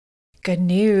Good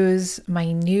news.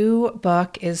 My new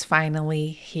book is finally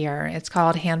here. It's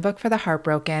called Handbook for the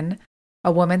Heartbroken,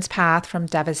 A Woman's Path from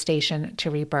Devastation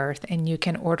to Rebirth, and you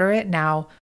can order it now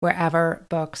wherever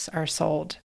books are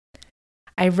sold.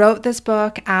 I wrote this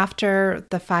book after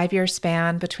the 5-year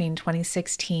span between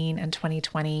 2016 and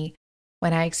 2020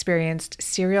 when I experienced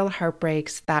serial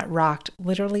heartbreaks that rocked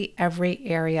literally every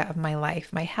area of my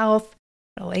life, my health,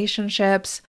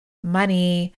 relationships,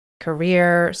 money,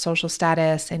 career, social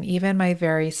status, and even my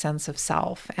very sense of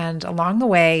self. And along the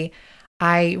way,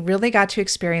 I really got to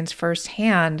experience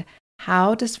firsthand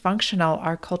how dysfunctional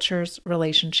our culture's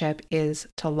relationship is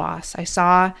to loss. I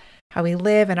saw how we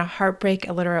live in a heartbreak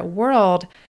illiterate world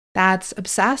that's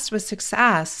obsessed with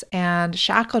success and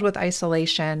shackled with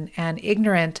isolation and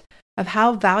ignorant of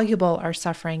how valuable our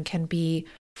suffering can be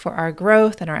for our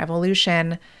growth and our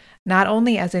evolution, not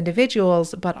only as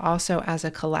individuals, but also as a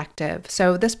collective.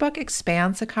 So this book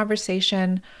expands the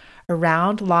conversation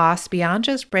around loss beyond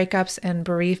just breakups and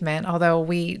bereavement, although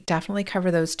we definitely cover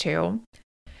those too,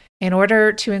 in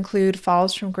order to include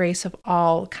falls from grace of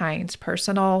all kinds,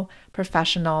 personal,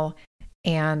 professional,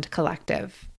 and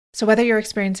collective. So whether you're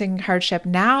experiencing hardship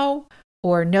now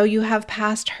or know you have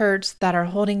past hurts that are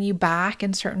holding you back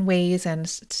in certain ways and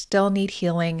still need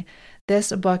healing,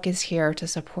 this book is here to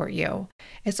support you.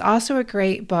 It's also a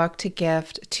great book to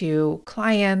gift to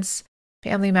clients,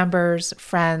 family members,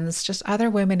 friends, just other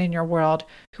women in your world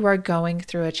who are going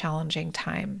through a challenging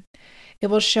time. It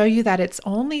will show you that it's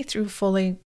only through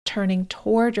fully turning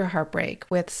toward your heartbreak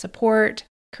with support,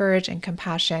 courage, and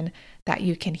compassion that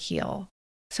you can heal.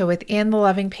 So within the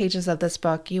loving pages of this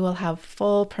book, you will have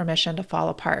full permission to fall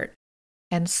apart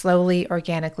and slowly,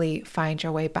 organically find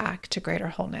your way back to greater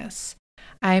wholeness.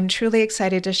 I'm truly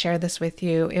excited to share this with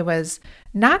you. It was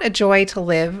not a joy to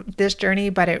live this journey,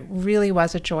 but it really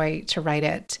was a joy to write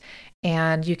it.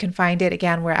 And you can find it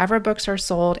again wherever books are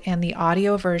sold, and the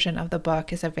audio version of the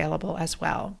book is available as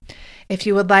well. If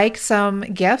you would like some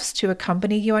gifts to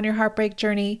accompany you on your heartbreak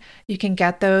journey, you can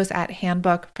get those at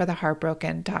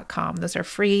handbookfortheheartbroken.com. Those are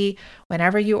free.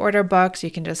 Whenever you order books, you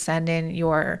can just send in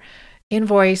your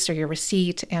invoice or your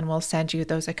receipt, and we'll send you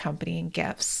those accompanying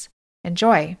gifts.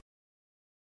 Enjoy.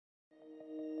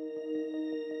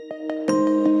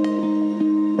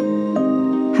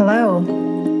 Hello.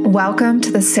 Welcome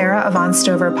to the Sarah Yvonne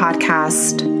Stover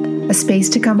podcast, a space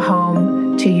to come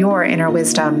home to your inner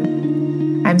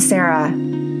wisdom. I'm Sarah,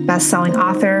 best-selling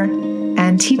author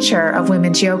and teacher of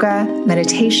women's yoga,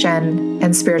 meditation,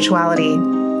 and spirituality.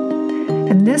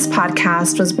 And this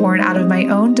podcast was born out of my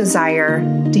own desire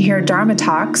to hear Dharma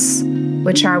talks,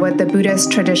 which are what the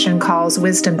Buddhist tradition calls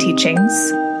wisdom teachings,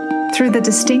 through the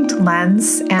distinct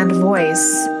lens and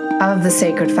voice of the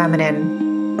sacred feminine.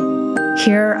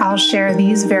 Here, I'll share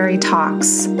these very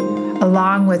talks,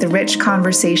 along with rich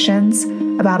conversations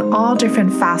about all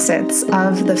different facets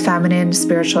of the feminine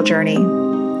spiritual journey.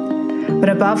 But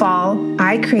above all,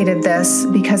 I created this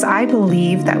because I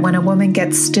believe that when a woman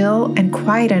gets still and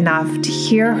quiet enough to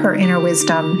hear her inner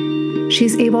wisdom,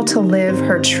 she's able to live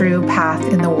her true path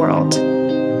in the world.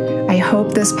 I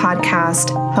hope this podcast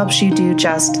helps you do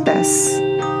just this.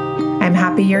 I'm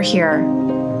happy you're here.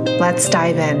 Let's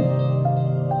dive in.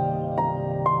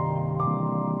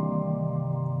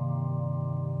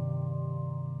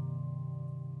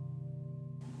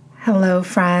 Hello,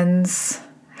 friends.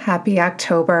 Happy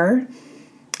October.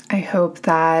 I hope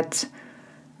that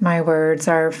my words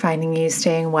are finding you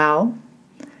staying well.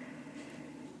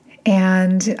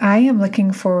 And I am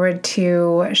looking forward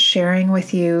to sharing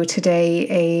with you today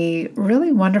a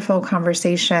really wonderful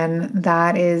conversation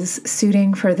that is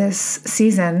suiting for this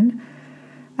season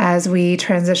as we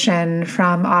transition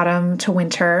from autumn to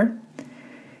winter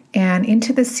and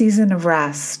into the season of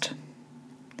rest.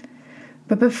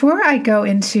 But before I go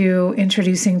into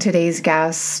introducing today's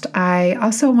guest, I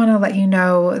also want to let you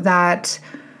know that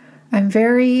I'm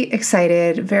very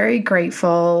excited, very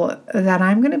grateful that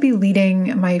I'm going to be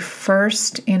leading my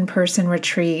first in-person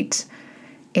retreat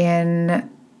in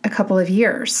a couple of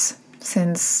years.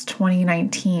 Since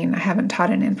 2019, I haven't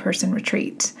taught an in-person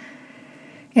retreat.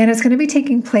 And it's going to be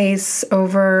taking place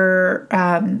over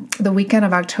the weekend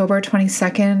of October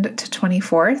 22nd to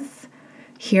 24th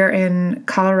here in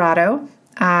Colorado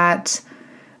at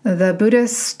the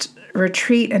Buddhist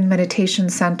Retreat and Meditation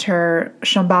Center,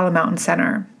 Shambhala Mountain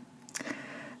Center.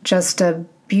 Just a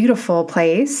beautiful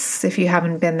place if you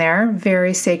haven't been there.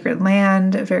 Very sacred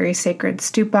land, very sacred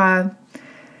stupa.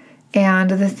 And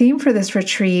the theme for this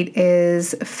retreat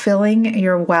is Filling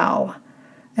Your Well,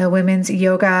 a women's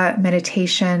yoga,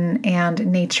 meditation,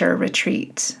 and nature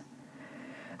retreat.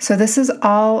 So this is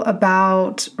all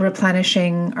about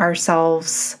replenishing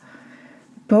ourselves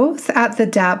both at the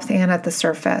depth and at the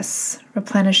surface,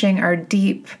 replenishing our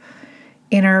deep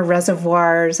inner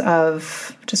reservoirs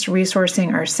of just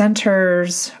resourcing our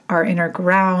centers, our inner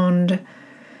ground,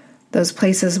 those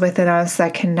places within us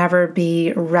that can never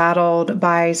be rattled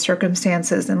by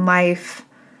circumstances in life,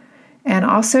 and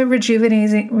also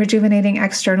rejuvenating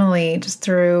externally just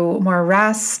through more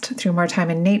rest, through more time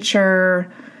in nature,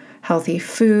 healthy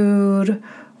food,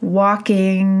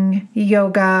 walking,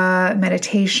 yoga,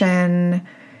 meditation,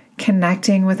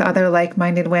 connecting with other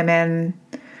like-minded women.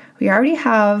 We already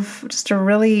have just a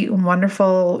really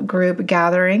wonderful group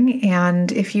gathering,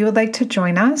 and if you would like to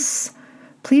join us,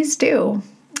 please do.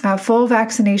 Full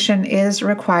vaccination is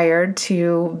required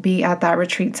to be at that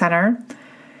retreat center,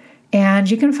 and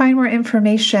you can find more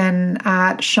information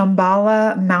at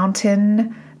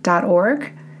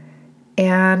shambhalamountain.org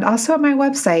and also at my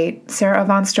website,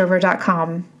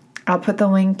 sarahvonstover.com. I'll put the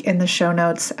link in the show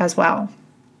notes as well.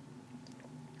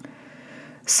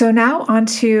 So now on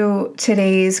to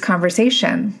today's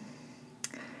conversation.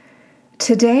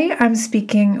 Today I'm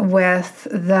speaking with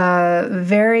the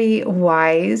very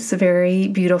wise, very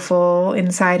beautiful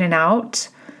inside and out,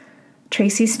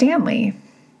 Tracee Stanley.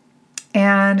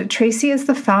 And Tracee is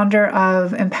the founder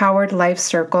of Empowered Life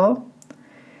Circle,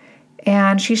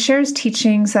 and she shares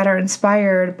teachings that are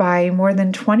inspired by more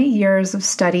than 20 years of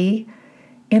study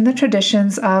in the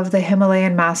traditions of the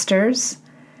Himalayan masters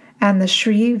and the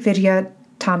Sri Vidya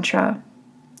Tantra.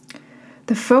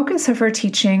 The focus of her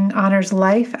teaching honors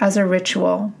life as a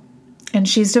ritual, and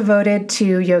she's devoted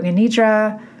to yoga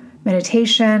nidra,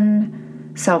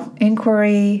 meditation,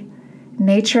 self-inquiry,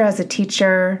 nature as a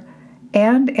teacher,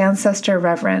 and ancestor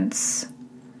reverence.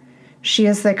 She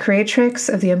is the creatrix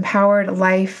of the Empowered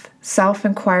Life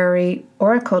Self-Inquiry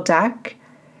Oracle Deck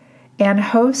and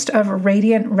host of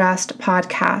Radiant Rest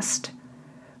podcast,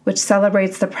 which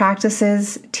celebrates the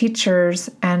practices,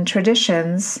 teachers, and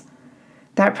traditions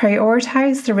that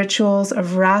prioritize the rituals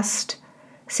of rest,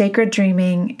 sacred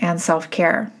dreaming, and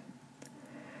self-care.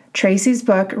 Tracee's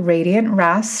book, Radiant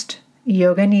Rest,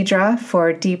 Yoga Nidra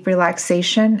for Deep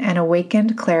Relaxation and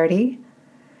Awakened Clarity,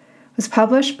 was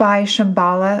published by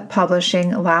Shambhala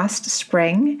Publishing last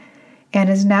spring and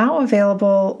is now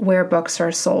available where books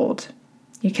are sold.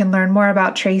 You can learn more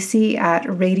about Tracee at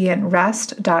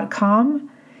radiantrest.com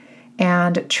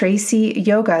and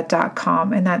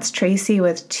traceeyoga.com, and that's Tracee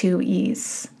with 2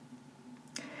 E's.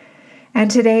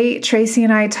 And today, Tracee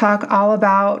and I talk all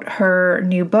about her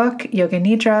new book, Yoga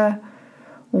Nidra,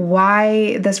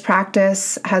 why this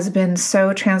practice has been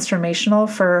so transformational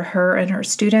for her and her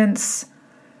students.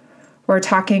 We're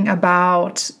talking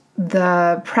about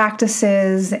the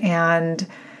practices and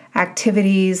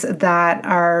activities that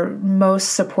are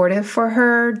most supportive for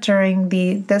her during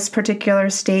this particular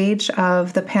stage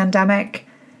of the pandemic,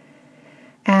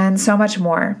 and so much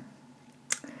more.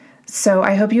 So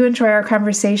I hope you enjoy our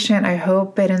conversation. I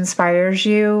hope it inspires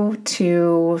you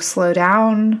to slow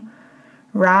down,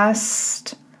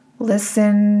 rest,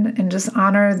 listen, and just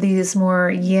honor these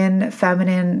more yin,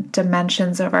 feminine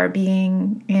dimensions of our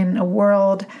being in a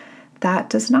world that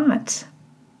does not.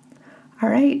 All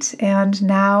right, and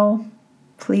now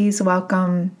please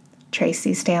welcome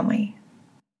Tracee Stanley.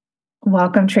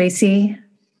 Welcome, Tracee.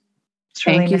 It's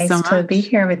really Thank you nice so to much. be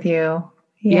here with you.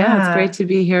 Yeah, it's great to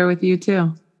be here with you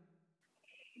too.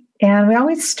 And we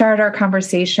always start our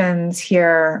conversations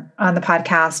here on the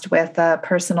podcast with a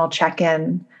personal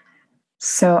check-in.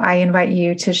 So I invite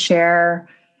you to share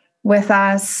with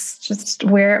us just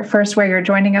where you're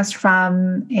joining us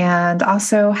from, and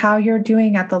also how you're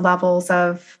doing at the levels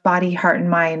of body, heart,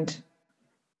 and mind.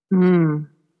 Well,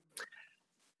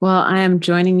 I am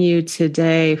joining you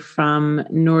today from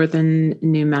northern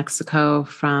New Mexico,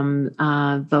 from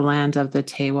the land of the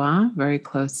Tewa, very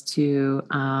close to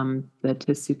the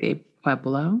Tesuque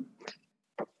Pueblo.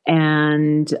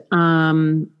 And,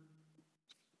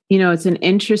 it's an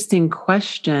interesting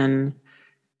question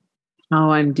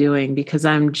how I'm doing, because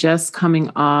I'm just coming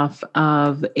off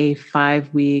of a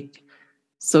 5-week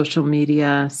social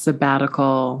media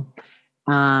sabbatical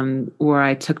where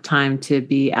I took time to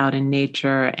be out in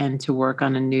nature and to work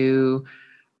on a new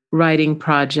writing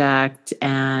project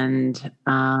and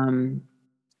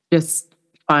just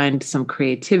find some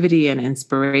creativity and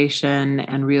inspiration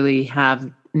and really have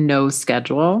no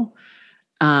schedule,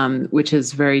 which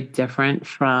is very different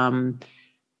from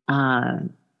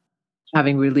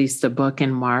having released a book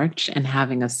in March and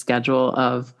having a schedule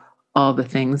of all the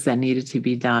things that needed to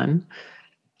be done.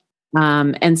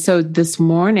 And so this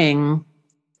morning,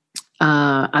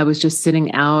 I was just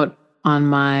sitting out on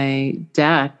my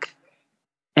deck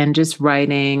and just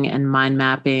writing and mind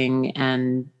mapping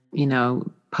and,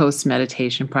 post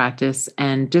meditation practice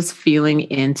and just feeling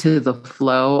into the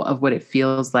flow of what it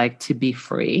feels like to be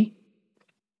free.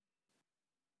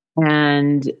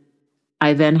 And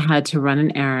I then had to run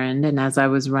an errand. And as I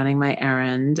was running my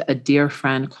errand, a dear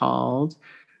friend called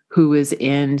who was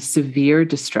in severe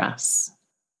distress.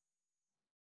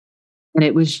 And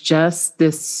it was just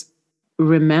this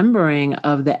remembering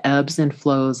of the ebbs and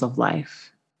flows of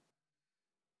life,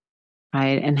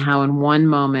 right? And how in one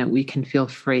moment we can feel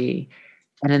free,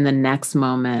 and in the next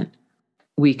moment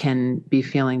we can be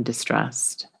feeling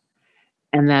distressed.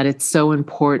 And that it's so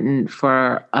important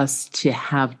for us to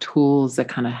have tools that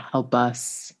kind of help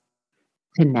us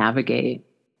to navigate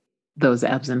those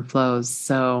ebbs and flows.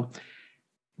 So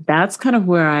that's kind of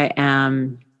where I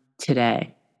am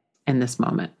today in this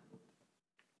moment.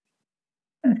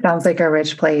 It sounds like a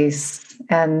rich place.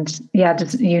 And yeah,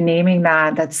 just you naming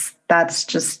that's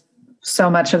just so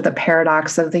much of the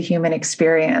paradox of the human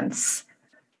experience,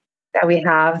 that we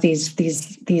have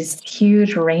these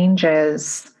huge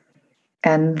ranges,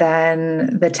 and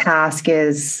then the task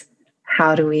is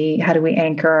how do we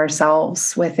anchor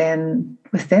ourselves within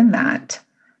that?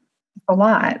 A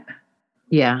lot.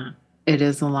 Yeah, it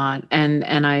is a lot.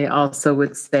 And I also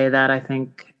would say that I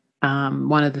think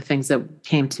one of the things that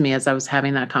came to me as I was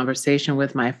having that conversation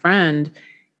with my friend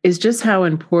is just how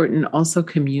important also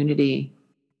community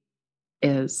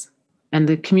is. And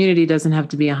the community doesn't have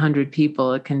to be 100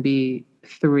 people. It can be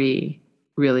 3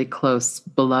 really close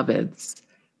beloveds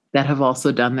that have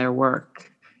also done their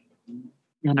work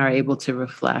and are able to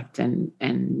reflect and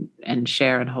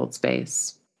share and hold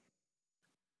space.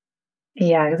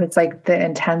 Yeah, because it's like the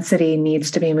intensity needs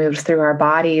to be moved through our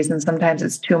bodies, and sometimes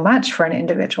it's too much for an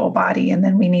individual body, and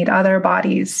then we need other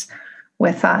bodies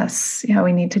with us.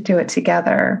 We need to do it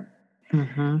together.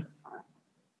 Mm-hmm.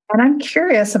 And I'm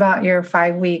curious about your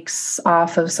 5 weeks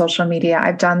off of social media.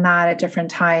 I've done that at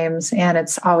different times, and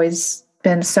it's always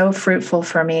been so fruitful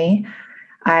for me.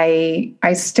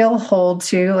 I still hold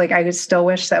to, like, I still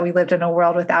wish that we lived in a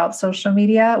world without social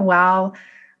media, while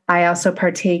I also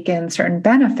partake in certain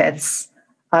benefits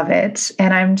of it.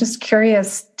 And I'm just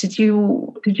curious, did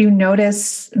you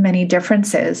notice many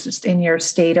differences just in your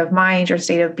state of mind, your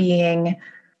state of being,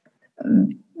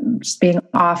 just being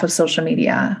off of social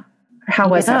media? How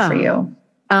was that for you?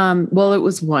 Well, it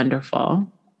was wonderful.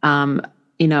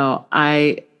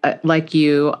 I, like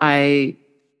you, I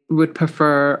would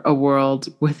prefer a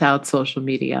world without social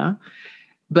media.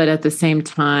 But at the same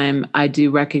time, I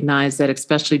do recognize that,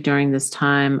 especially during this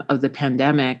time of the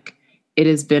pandemic, it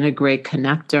has been a great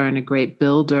connector and a great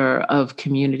builder of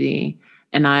community.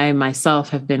 And I myself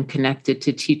have been connected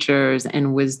to teachers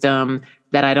and wisdom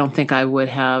that I don't think I would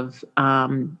have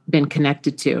been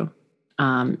connected to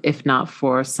if not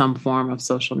for some form of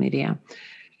social media.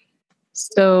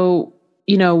 So,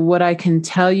 what I can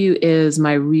tell you is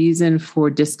my reason for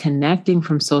disconnecting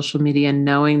from social media and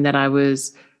knowing that I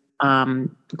was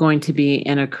going to be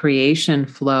in a creation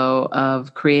flow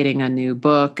of creating a new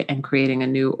book and creating a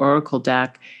new oracle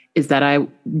deck is that I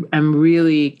am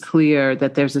really clear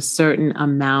that there's a certain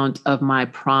amount of my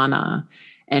prana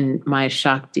and my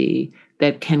Shakti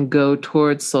that can go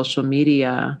towards social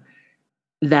media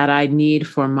that I need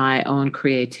for my own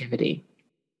creativity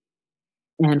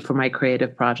and for my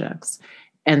creative projects.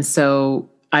 And so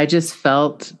I just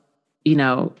felt,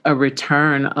 a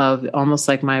return of almost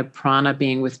like my prana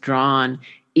being withdrawn,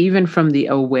 even from the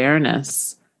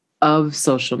awareness of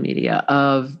social media,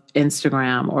 of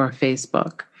Instagram or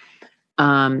Facebook.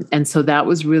 And so that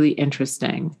was really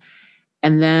interesting.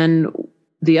 And then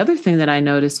the other thing that I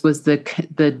noticed was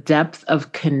the depth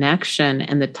of connection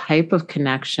and the type of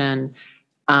connection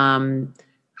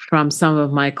from some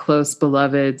of my close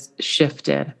beloveds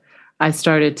shifted. I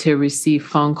started to receive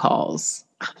phone calls,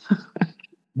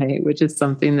 right, which is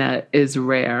something that is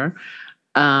rare.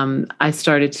 I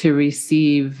started to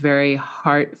receive very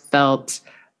heartfelt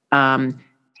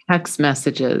text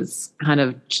messages, kind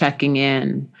of checking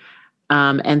in.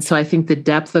 And so I think the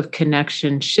depth of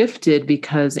connection shifted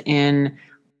because in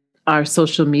our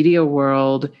social media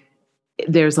world,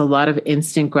 there's a lot of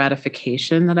instant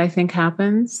gratification that I think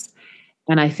happens.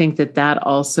 And I think that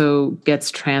also gets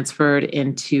transferred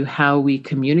into how we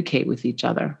communicate with each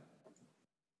other.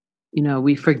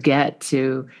 We forget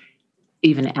to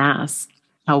even ask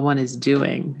how one is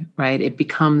doing, right? It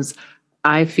becomes,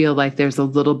 I feel like there's a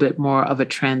little bit more of a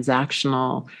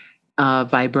transactional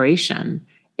vibration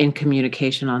in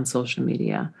communication on social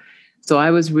media. So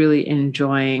I was really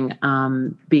enjoying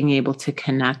being able to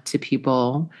connect to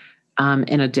people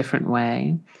in a different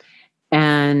way.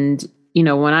 And,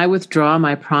 when I withdraw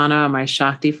my prana or my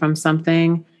Shakti from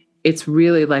something, it's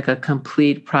really like a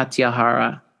complete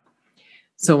pratyahara.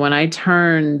 So when I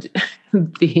turned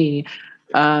the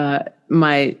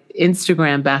my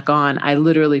Instagram back on, I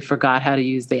literally forgot how to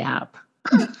use the app.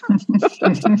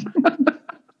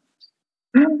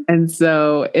 And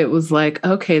so it was like,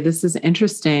 okay, this is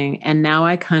interesting. And now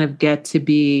I kind of get to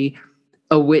be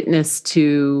a witness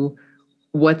to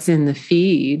what's in the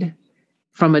feed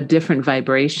from a different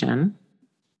vibration.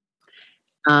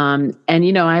 And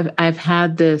I've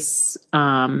had this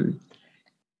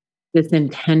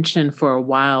intention for a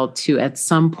while to, at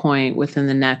some point within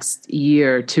the next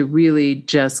year, to really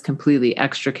just completely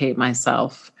extricate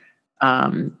myself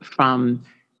from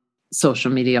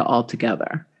social media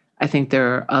altogether. I think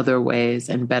there are other ways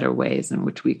and better ways in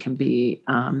which we can be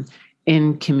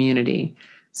in community.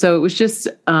 So it was just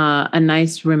a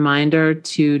nice reminder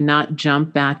to not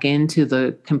jump back into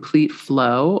the complete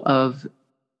flow of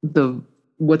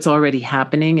what's already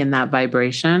happening in that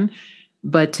vibration,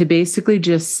 but to basically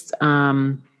just,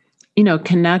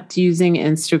 connect using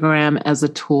Instagram as a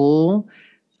tool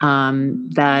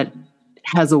that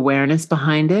has awareness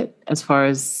behind it as far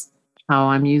as how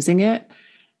I'm using it.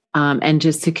 And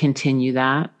just to continue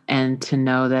that and to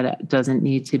know that it doesn't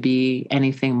need to be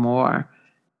anything more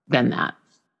than that.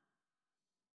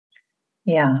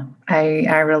 Yeah,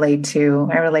 I relate to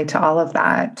all of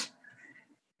that.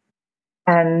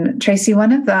 And Tracee,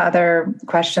 one of the other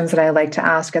questions that I like to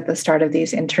ask at the start of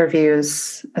these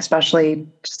interviews, especially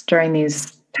just during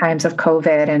these times of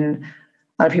COVID, and a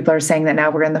lot of people are saying that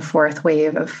now we're in the fourth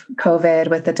wave of COVID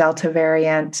with the Delta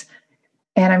variant.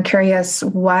 And I'm curious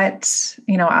what,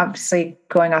 obviously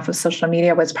going off of social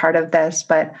media was part of this,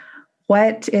 but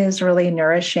what is really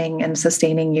nourishing and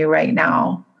sustaining you right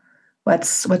now?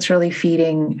 What's really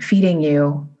feeding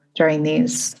you during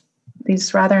these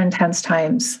rather intense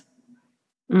times?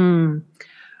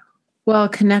 Well,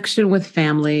 connection with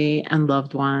family and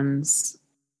loved ones,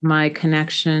 my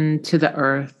connection to the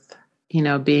earth,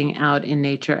 being out in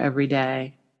nature every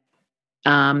day.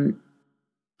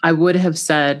 I would have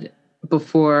said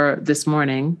before this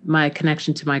morning, my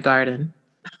connection to my garden,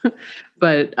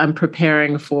 but I'm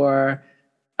preparing for,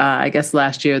 I guess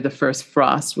last year, the first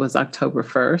frost was October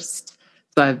 1st.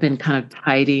 So I've been kind of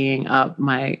tidying up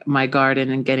my garden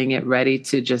and getting it ready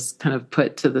to just kind of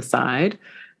put to the side.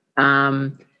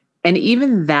 And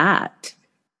even that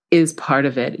is part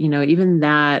of it, even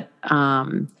that,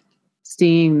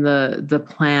 seeing the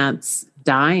plants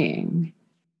dying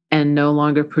and no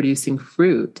longer producing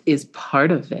fruit is part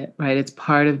of it, right? It's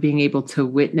part of being able to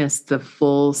witness the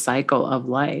full cycle of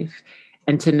life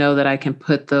and to know that I can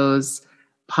put those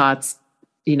pots,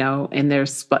 in their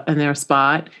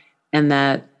spot, and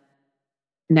that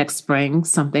next spring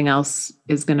something else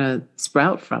is going to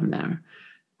sprout from there.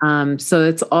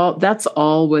 So that's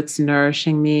all what's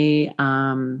nourishing me.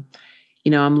 I'm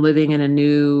living in a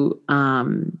new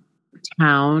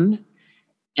town.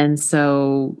 And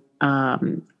so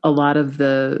a lot of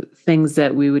the things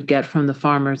that we would get from the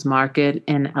farmer's market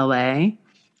in LA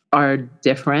are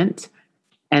different.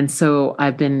 And so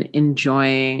I've been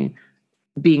enjoying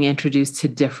being introduced to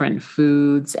different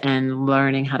foods and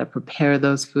learning how to prepare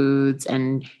those foods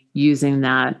and using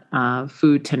that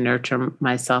food to nurture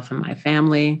myself and my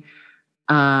family.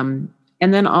 And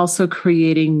then also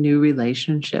creating new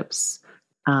relationships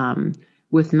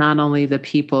with not only the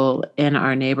people in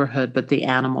our neighborhood, but the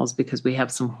animals, because we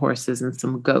have some horses and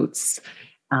some goats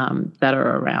that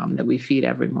are around that we feed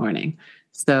every morning.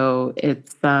 So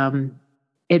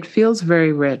it feels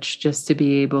very rich just to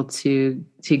be able to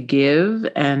give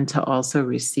and to also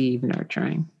receive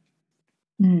nurturing.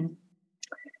 Mm.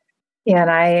 Yeah,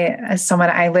 and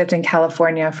I lived in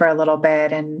California for a little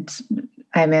bit, and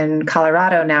I'm in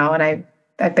Colorado now, and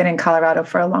I've been in Colorado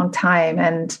for a long time,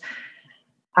 and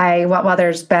while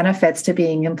there's benefits to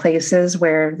being in places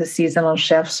where the seasonal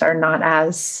shifts are not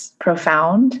as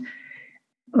profound,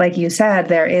 like you said,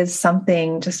 there is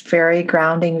something just very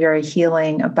grounding, very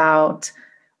healing about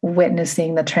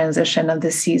witnessing the transition of the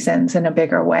seasons in a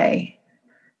bigger way.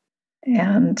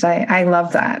 And I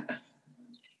love that.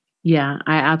 Yeah,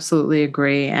 I absolutely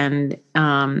agree. And,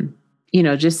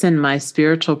 just in my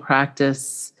spiritual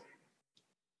practice,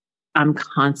 I'm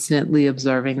constantly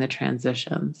observing the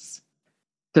transitions.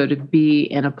 So to be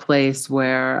in a place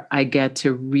where I get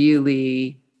to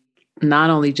really not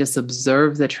only just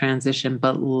observe the transition,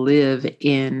 but live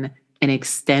in an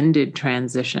extended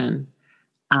transition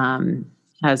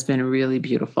has been really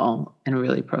beautiful and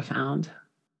really profound.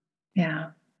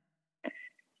 Yeah.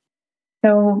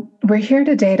 So we're here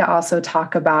today to also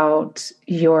talk about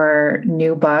your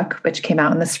new book, which came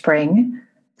out in the spring.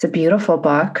 It's a beautiful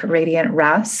book, Radiant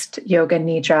Rest, Yoga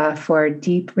Nidra for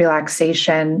Deep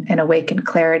Relaxation and Awakened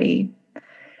Clarity.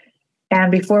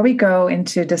 And before we go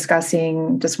into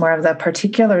discussing just more of the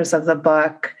particulars of the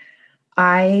book,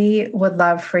 I would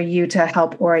love for you to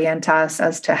help orient us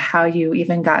as to how you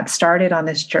even got started on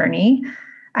this journey.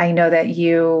 I know that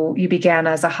you began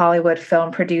as a Hollywood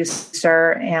film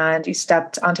producer and you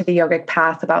stepped onto the yogic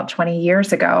path about 20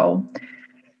 years ago.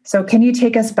 So can you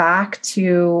take us back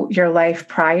to your life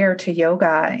prior to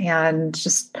yoga and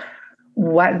just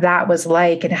what that was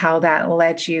like and how that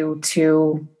led you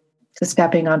to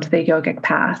stepping onto the yogic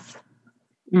path?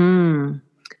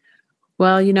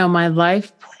 Well, my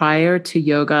life prior to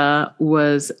yoga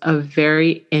was a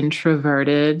very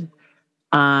introverted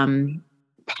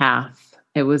path.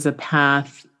 It was a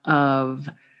path of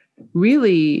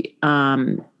really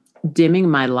dimming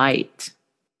my light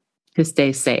to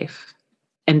stay safe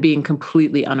and being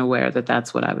completely unaware that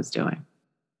that's what I was doing.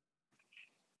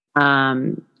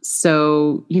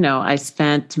 So, I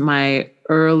spent my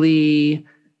early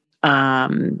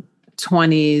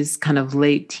 20s, kind of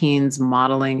late teens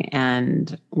modeling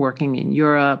and working in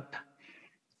Europe.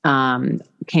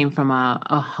 Came from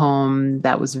a home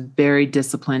that was very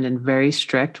disciplined and very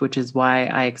strict, which is why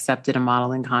I accepted a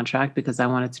modeling contract, because I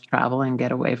wanted to travel and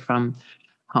get away from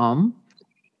home.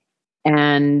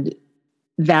 And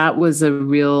that was a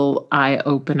real eye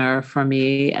opener for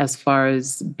me as far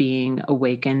as being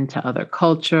awakened to other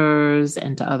cultures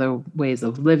and to other ways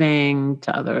of living,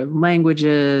 to other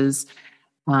languages.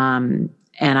 And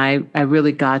I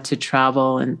really got to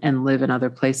travel and live in other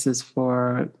places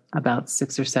for about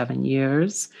 6 or 7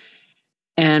 years.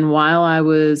 And while I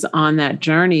was on that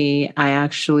journey, I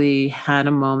actually had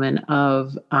a moment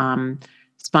of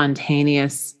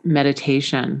spontaneous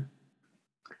meditation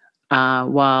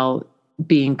while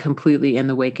being completely in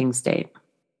the waking state.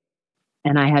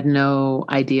 And I had no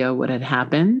idea what had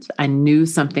happened. I knew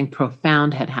something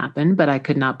profound had happened, but I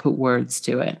could not put words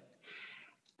to it.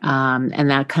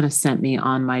 And that kind of sent me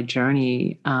on my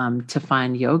journey to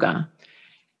find yoga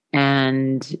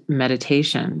and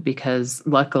meditation, because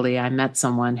luckily I met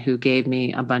someone who gave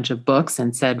me a bunch of books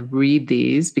and said, read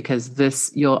these,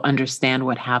 because you'll understand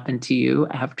what happened to you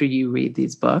after you read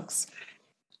these books.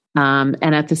 And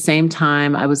at the same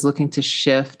time, I was looking to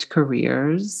shift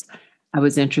careers. I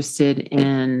was interested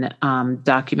in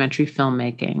documentary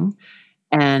filmmaking.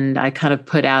 And I kind of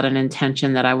put out an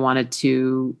intention that I wanted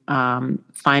to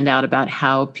find out about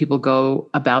how people go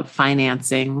about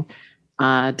financing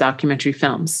documentary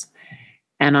films.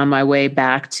 And on my way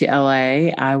back to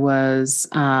LA, I was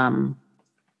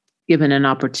given an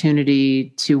opportunity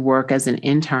to work as an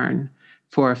intern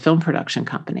for a film production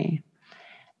company.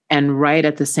 And right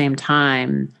at the same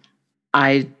time,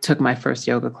 I took my first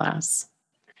yoga class.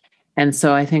 And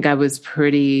so I think I was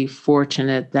pretty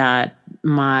fortunate that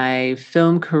my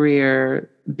film career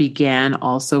began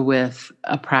also with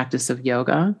a practice of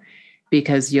yoga,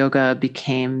 because yoga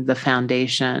became the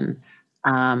foundation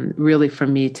really for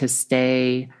me to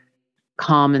stay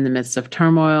calm in the midst of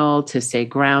turmoil, to stay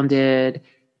grounded,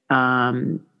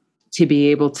 to be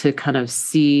able to kind of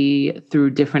see through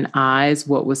different eyes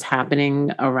what was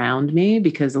happening around me,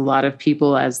 because a lot of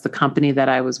people, as the company that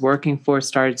I was working for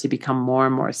started to become more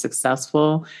and more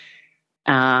successful,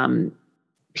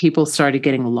 people started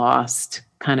getting lost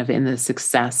kind of in the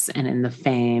success and in the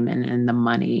fame and in the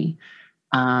money.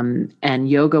 And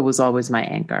yoga was always my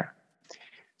anchor.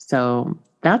 So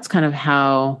that's kind of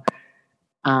how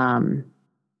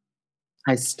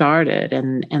I started.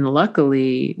 And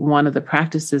luckily, one of the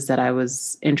practices that I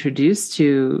was introduced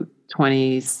to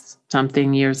 20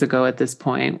 something years ago at this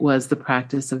point was the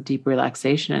practice of deep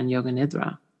relaxation and yoga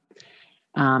nidra.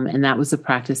 And that was a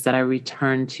practice that I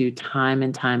returned to time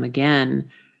and time again.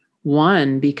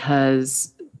 One,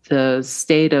 because the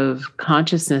state of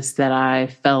consciousness that I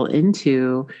fell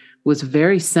into was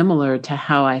very similar to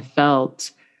how I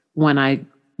felt when I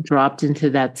dropped into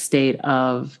that state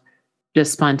of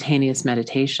just spontaneous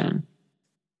meditation,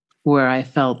 where I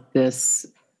felt this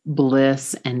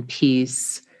bliss and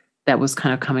peace that was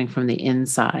kind of coming from the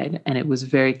inside. And it was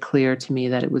very clear to me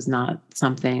that it was not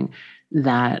something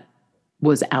that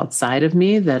was outside of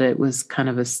me, that it was kind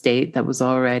of a state that was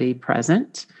already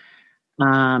present.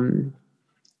 And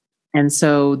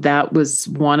so that was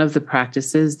one of the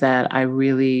practices that I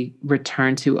really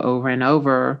returned to over and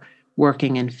over,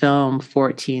 working in film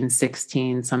 14,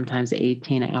 16, sometimes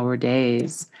 18-hour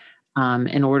days,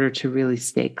 in order to really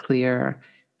stay clear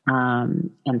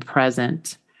and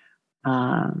present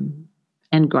and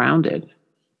grounded.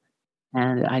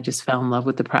 And I just fell in love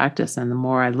with the practice. And the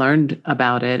more I learned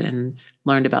about it and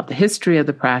learned about the history of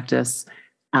the practice,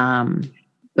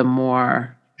 the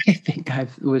more I think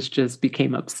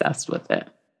became obsessed with it.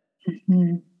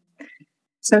 Mm-hmm.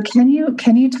 So can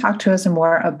you talk to us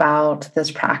more about this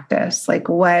practice? Like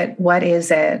what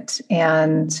is it,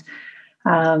 and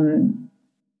um,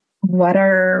 what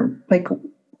are like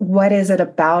what is it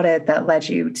about it that led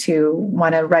you to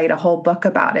want to write a whole book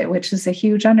about it, which is a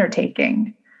huge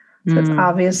undertaking? So it's Mm.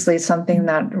 obviously something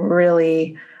that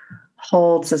really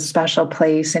holds a special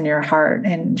place in your heart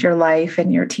and your life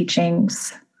and your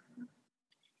teachings.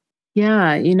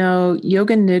 Yeah,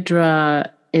 Yoga Nidra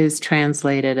is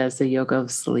translated as the yoga of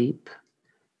sleep.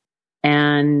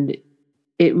 And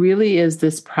it really is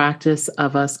this practice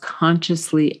of us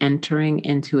consciously entering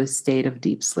into a state of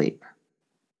deep sleep.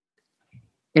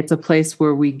 It's a place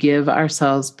where we give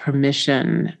ourselves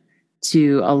permission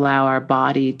to allow our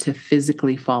body to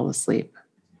physically fall asleep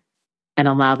and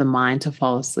allow the mind to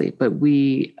fall asleep. But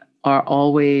we are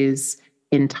always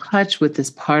in touch with this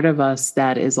part of us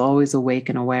that is always awake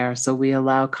and aware. So we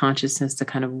allow consciousness to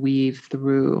kind of weave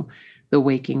through the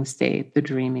waking state, the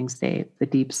dreaming state, the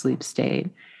deep sleep state,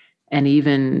 and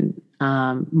even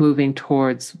moving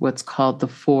towards what's called the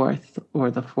fourth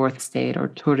state, or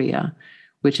Turiya,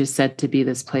 which is said to be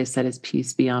this place that is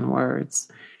peace beyond words.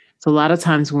 So a lot of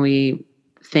times when we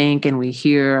think and we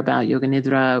hear about Yoga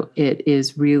Nidra, it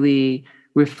is really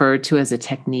referred to as a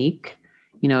technique.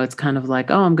 It's kind of like,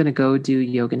 oh, I'm going to go do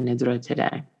Yoga Nidra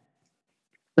today.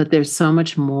 But there's so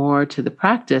much more to the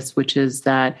practice, which is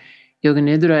that Yoga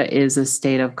Nidra is a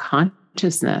state of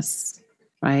consciousness,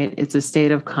 right? It's a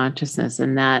state of consciousness.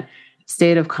 And that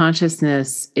state of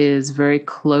consciousness is very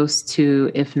close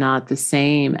to, if not the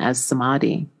same as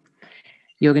samadhi.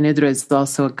 Yoga Nidra is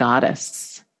also a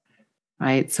goddess,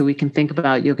 right? So we can think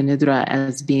about Yoga Nidra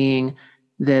as being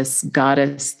this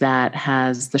goddess that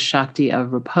has the Shakti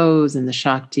of repose and the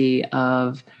Shakti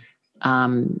of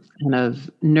kind of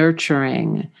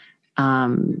nurturing,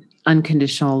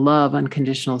 unconditional love,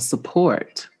 unconditional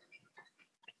support.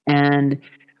 And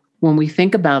when we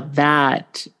think about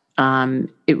that,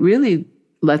 it really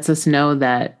lets us know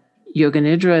that Yoga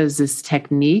Nidra is this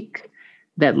technique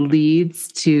that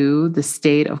leads to the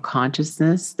state of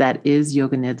consciousness that is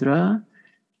Yoga Nidra,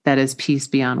 that is peace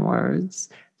beyond words,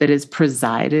 that is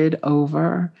presided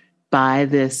over by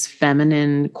this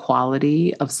feminine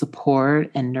quality of support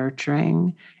and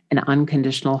nurturing and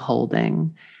unconditional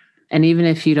holding. And even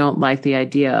if you don't like the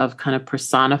idea of kind of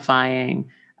personifying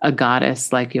a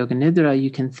goddess like Yoga Nidra,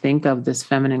 you can think of this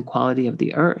feminine quality of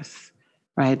the earth,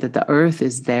 right? That the earth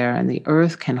is there and the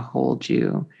earth can hold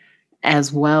you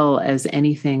as well as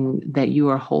anything that you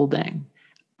are holding,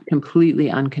 completely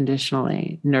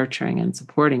unconditionally nurturing and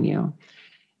supporting you.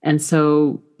 And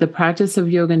so the practice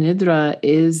of Yoga Nidra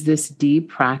is this deep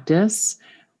practice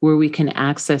where we can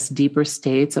access deeper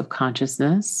states of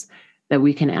consciousness, that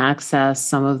we can access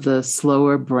some of the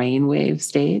slower brainwave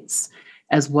states,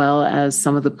 as well as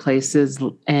some of the places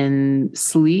in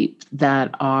sleep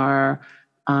that are,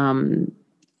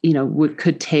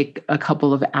 could take a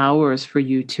couple of hours for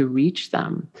you to reach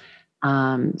them.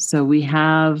 So we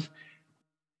have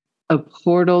a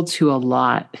portal to a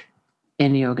lot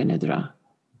in Yoga Nidra.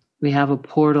 We have a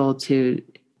portal to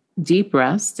deep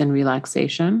rest and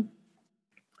relaxation,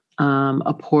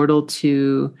 a portal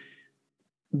to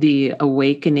the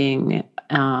awakening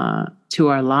to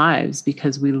our lives,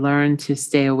 because we learn to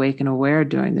stay awake and aware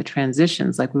during the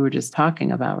transitions, like we were just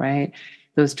talking about, right?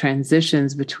 Those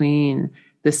transitions between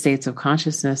the states of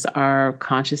consciousness, our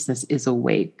consciousness is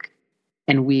awake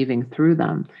and weaving through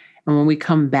them. And when we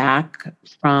come back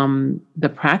from the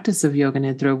practice of Yoga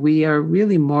Nidra, we are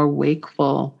really more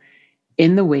wakeful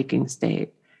in the waking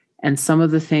state. And some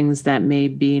of the things that may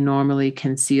be normally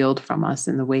concealed from us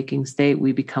in the waking state,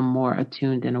 we become more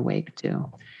attuned and awake to.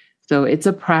 So it's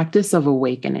a practice of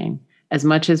awakening. As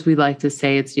much as we like to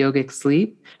say it's yogic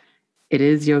sleep, it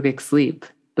is yogic sleep,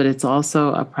 but it's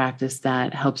also a practice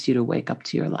that helps you to wake up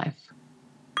to your life.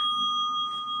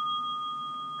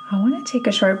 I want to take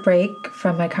a short break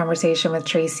from my conversation with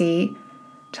Tracee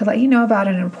to let you know about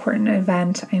an important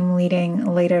event I'm leading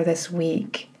later this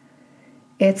week.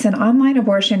 It's an online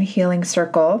abortion healing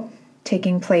circle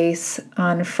taking place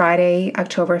on Friday,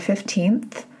 October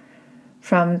 15th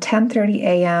from 10:30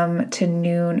 a.m. to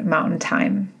noon Mountain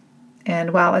Time.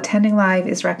 And while attending live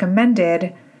is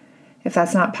recommended, if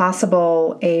that's not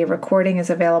possible, a recording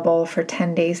is available for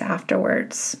 10 days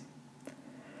afterwards.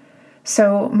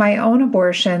 So my own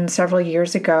abortion several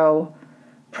years ago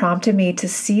prompted me to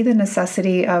see the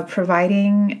necessity of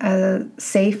providing a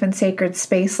safe and sacred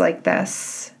space like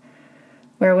this,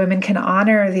 where women can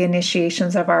honor the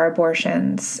initiations of our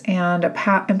abortions and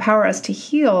empower us to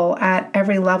heal at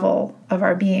every level of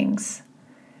our beings.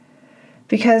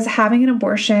 Because having an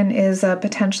abortion is a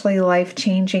potentially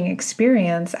life-changing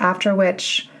experience after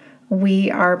which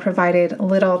we are provided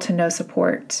little to no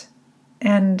support.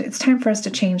 And it's time for us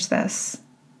to change this.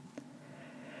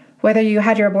 Whether you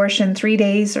had your abortion 3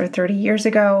 days or 30 years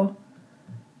ago,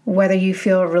 whether you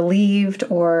feel relieved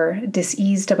or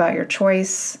diseased about your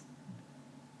choice,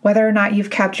 whether or not you've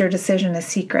kept your decision a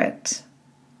secret,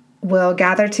 we'll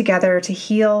gather together to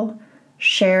heal,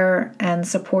 share, and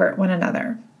support one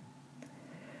another.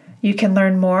 You can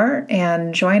learn more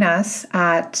and join us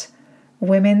at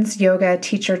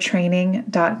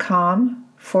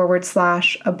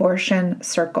womensyogateachertraining.com/abortion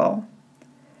circle.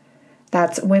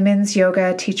 That's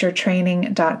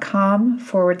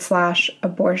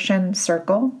womensyogateachertraining.com/abortion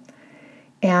circle.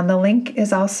 And the link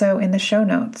is also in the show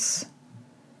notes.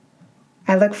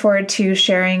 I look forward to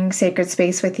sharing sacred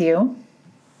space with you.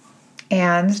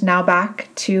 And now back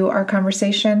to our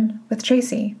conversation with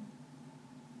Tracee.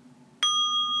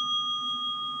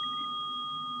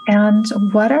 And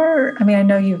I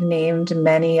know you've named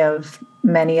many of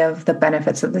the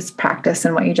benefits of this practice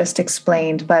and what you just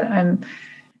explained, but I'm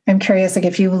curious, like,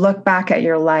 if you look back at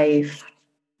your life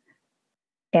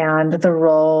and the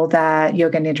role that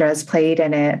Yoga Nidra has played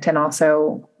in it, and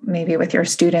also maybe with your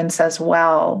students as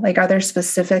well, like, are there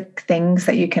specific things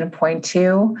that you can point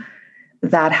to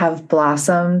that have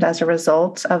blossomed as a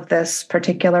result of this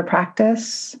particular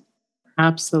practice?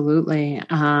 Absolutely.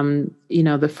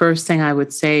 The first thing I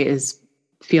would say is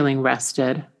feeling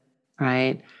rested,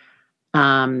 right?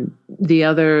 The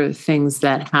other things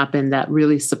that happen that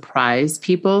really surprise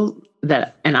people,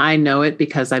 and I know it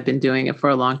because I've been doing it for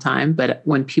a long time, but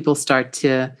when people start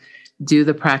to do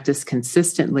the practice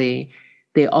consistently,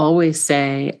 they always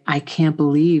say, I can't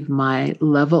believe my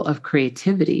level of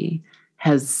creativity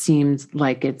has seemed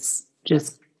like it's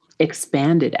just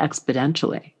expanded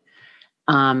exponentially.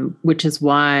 Which is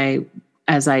why,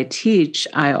 as I teach,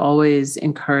 I always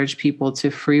encourage people to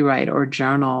free write or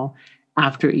journal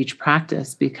after each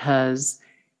practice, because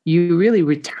you're really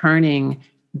returning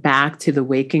back to the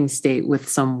waking state with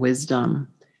some wisdom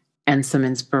and some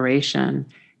inspiration.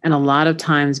 And a lot of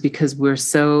times, because we're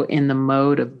so in the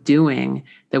mode of doing,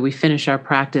 that we finish our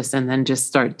practice and then just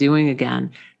start doing again,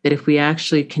 that if we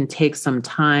actually can take some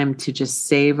time to just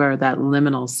savor that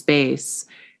liminal space,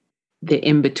 the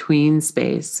in-between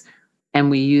space,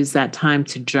 and we use that time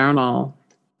to journal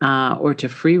or to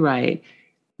free write,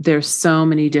 there's so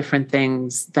many different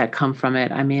things that come from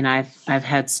it. I mean, I've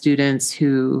had students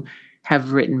who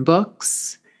have written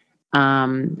books,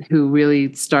 who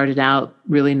really started out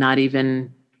really not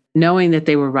even knowing that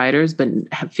they were writers, but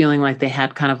feeling like they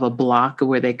had kind of a block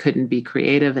where they couldn't be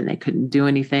creative and they couldn't do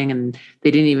anything, and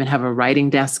they didn't even have a writing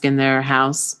desk in their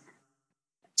house,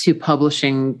 to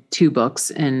publishing 2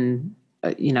 books in,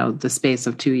 the space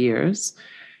of 2 years,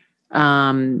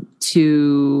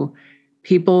 to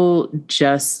people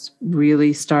just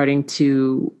really starting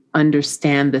to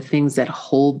understand the things that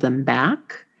hold them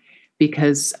back.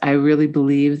 Because I really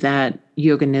believe that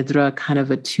Yoga Nidra kind of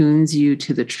attunes you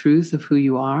to the truth of who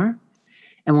you are.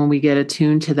 And when we get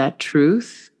attuned to that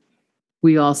truth,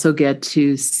 we also get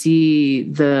to see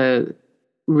the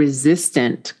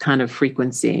resistant kind of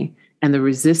frequency and the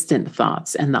resistant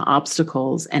thoughts and the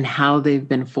obstacles and how they've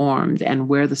been formed and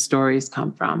where the stories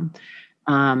come from.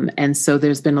 And so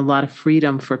there's been a lot of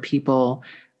freedom for people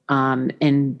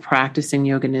in practicing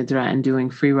Yoga Nidra and doing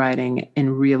free writing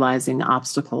and realizing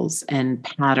obstacles and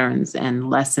patterns and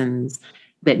lessons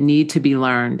that need to be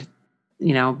learned,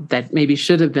 that maybe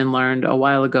should have been learned a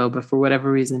while ago, but for whatever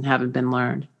reason haven't been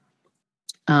learned.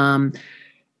 I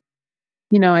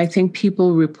think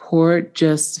people report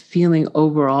just feeling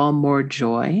overall more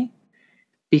joy,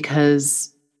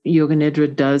 because Yoga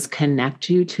Nidra does connect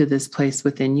you to this place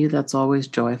within you that's always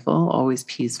joyful, always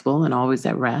peaceful, and always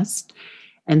at rest.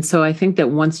 And so I think that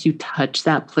once you touch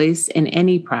that place in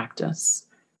any practice,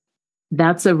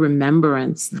 that's a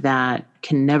remembrance that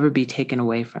can never be taken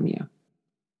away from you.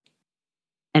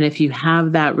 And if you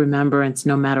have that remembrance,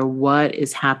 no matter what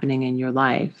is happening in your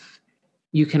life,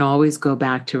 you can always go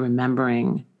back to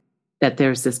remembering that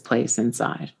there's this place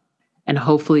inside. And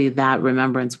hopefully that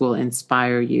remembrance will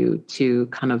inspire you to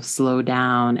kind of slow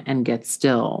down and get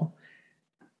still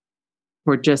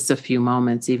for just a few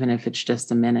moments, even if it's just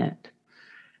a minute.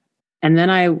 And then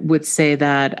I would say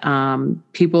that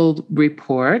people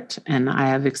report, and I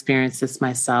have experienced this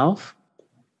myself,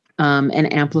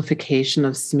 an amplification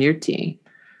of smriti,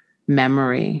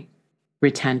 memory,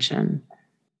 retention.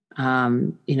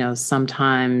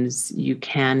 Sometimes you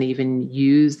can even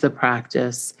use the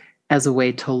practice as a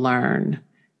way to learn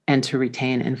and to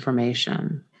retain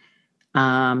information.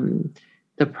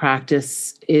 The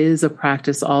practice is a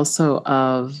practice also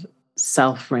of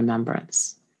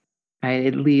self-remembrance. right?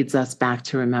 It leads us back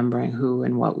to remembering who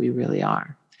and what we really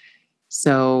are.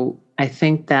 So I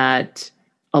think that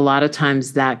a lot of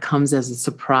times that comes as a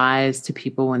surprise to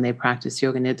people when they practice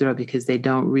Yoga Nidra, because they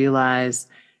don't realize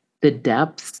the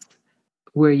depths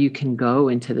where you can go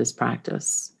into this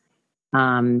practice.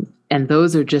 And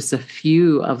those are just a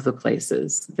few of the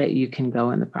places that you can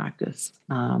go in the practice.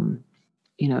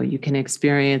 You can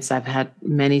experience, I've had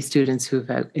many students who've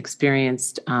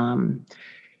experienced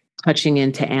touching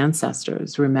into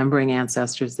ancestors, remembering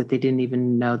ancestors that they didn't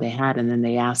even know they had. And then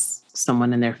they ask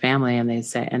someone in their family and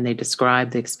they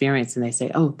describe the experience and they say,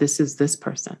 oh, this is this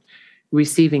person.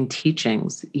 Receiving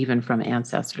teachings even from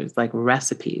ancestors, like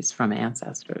recipes from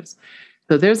ancestors.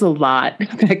 So there's a lot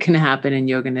that can happen in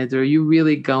Yoga Nidra. You're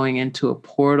really going into a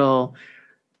portal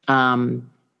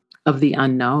of the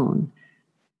unknown,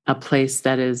 a place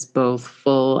that is both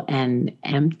full and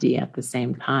empty at the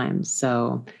same time.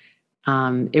 So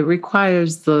it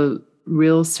requires the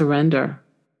real surrender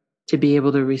to be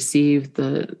able to receive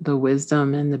the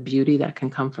wisdom and the beauty that can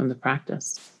come from the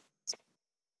practice.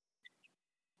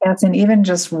 Yes, and even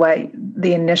just what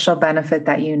the initial benefit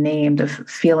that you named of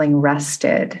feeling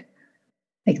rested,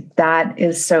 like that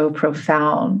is so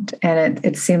profound. And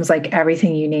it seems like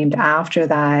everything you named after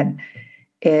that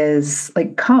is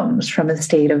like comes from a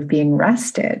state of being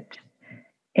rested.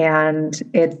 And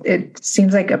it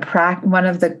seems like one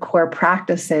of the core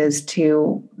practices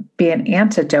to be an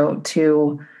antidote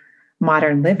to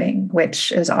modern living,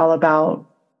 which is all about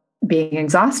being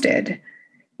exhausted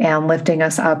and lifting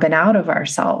us up and out of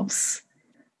ourselves.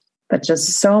 But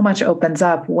just so much opens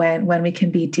up when we can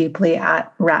be deeply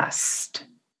at rest.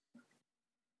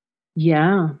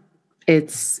 Yeah,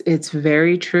 it's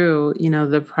very true.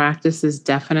 The practice is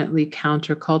definitely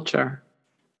counterculture.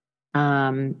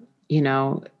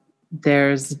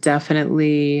 There's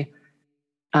definitely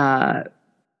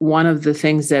one of the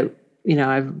things that,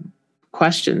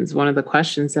 one of the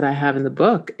questions that I have in the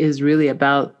book is really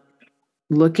about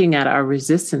looking at our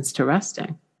resistance to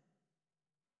resting.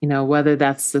 Whether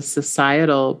that's the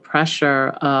societal pressure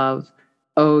of,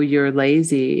 oh, you're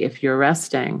lazy if you're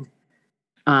resting,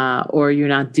 or you're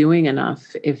not doing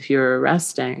enough if you're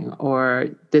resting, or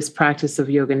this practice of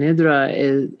Yoga Nidra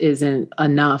isn't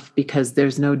enough because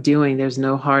there's no doing, there's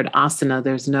no hard asana,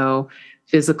 there's no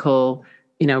physical,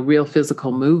 real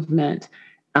physical movement.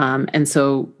 And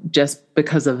so just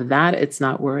because of that, it's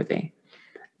not worthy.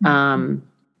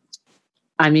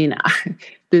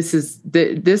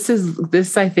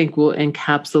 This I think will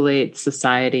encapsulate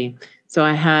society. So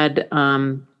I had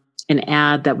an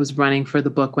ad that was running for the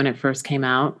book when it first came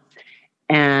out.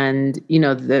 And,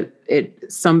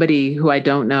 somebody who I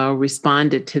don't know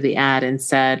responded to the ad and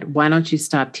said, why don't you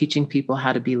stop teaching people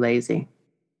how to be lazy?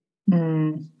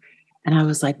 And I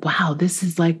was like, wow, this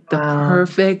is like the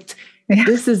perfect,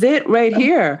 this is it right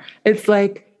here. It's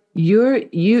like, you're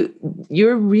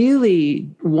really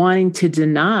wanting to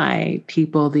deny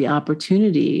people the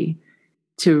opportunity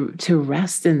to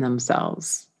rest in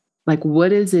themselves. Like,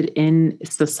 what is it in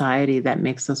society that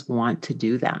makes us want to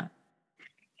do that?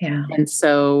 Yeah. And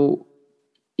so,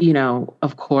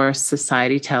 of course,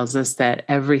 society tells us that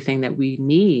everything that we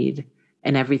need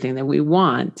and everything that we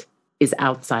want is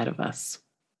outside of us.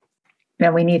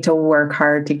 And we need to work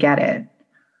hard to get it.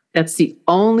 That's the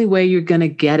only way you're going to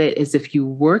get it, is if you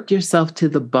work yourself to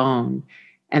the bone.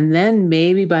 And then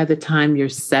maybe by the time you're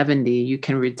 70, you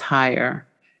can retire.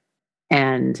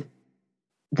 And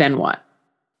then what?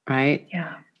 Right?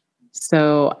 Yeah.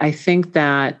 So I think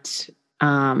that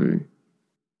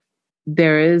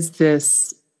there is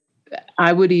this,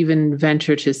 I would even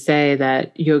venture to say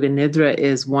that Yoga Nidra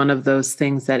is one of those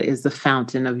things that is the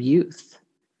fountain of youth,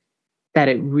 that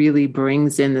it really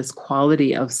brings in this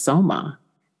quality of soma.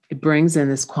 It brings in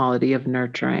this quality of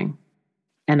nurturing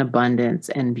and abundance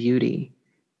and beauty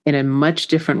in a much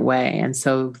different way. And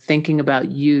so thinking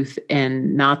about youth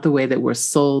and not the way that we're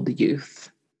sold youth,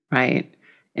 right?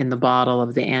 In the bottle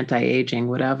of the anti-aging,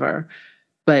 whatever,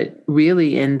 but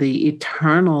really in the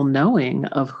eternal knowing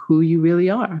of who you really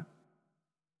are.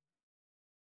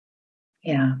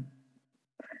 Yeah.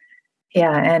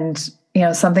 Yeah. And,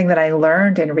 something that I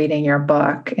learned in reading your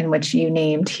book, in which you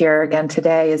named here again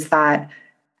today, is that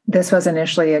this was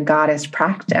initially a goddess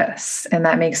practice. And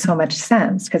that makes so much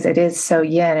sense because it is so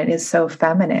yin, it is so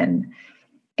feminine.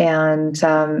 And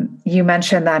you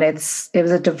mentioned that it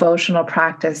was a devotional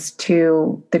practice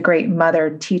to the great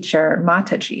mother teacher,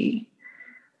 Mataji.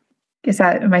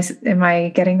 Am I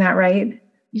getting that right?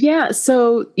 Yeah.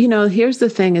 So, here's the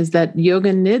thing, is that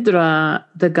Yoga Nidra,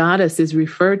 the goddess, is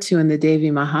referred to in the Devi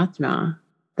Mahatmya.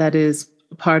 That is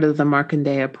part of the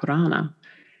Markandeya Purana.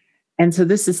 And so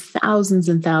this is thousands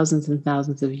and thousands and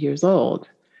thousands of years old.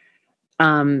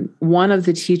 One of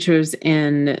the teachers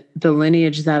in the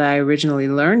lineage that I originally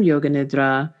learned Yoga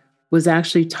Nidra was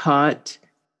actually taught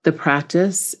the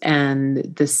practice and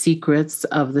the secrets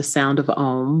of the sound of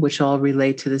Om, which all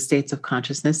relate to the states of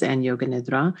consciousness and Yoga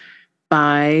Nidra,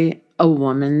 by a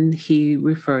woman he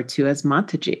referred to as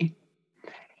Mataji.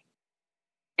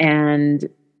 And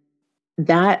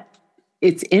that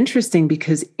it's interesting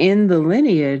because in the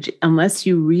lineage, unless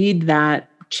you read that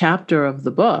chapter of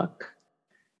the book,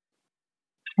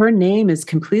 her name is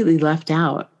completely left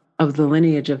out of the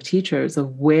lineage of teachers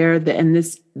of where and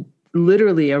this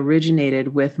literally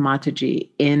originated with Mataji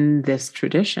in this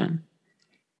tradition.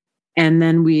 And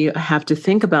then we have to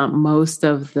think about most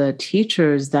of the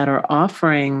teachers that are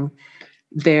offering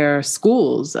their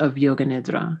schools of Yoga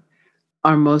Nidra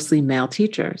are mostly male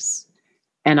teachers.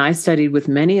 And I studied with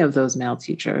many of those male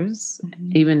teachers,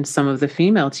 even some of the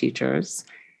female teachers.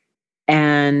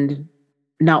 And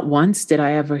not once did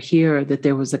I ever hear that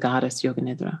there was a goddess Yoga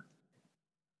Nidra.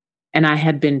 And I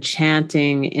had been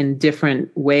chanting in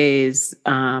different ways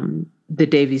the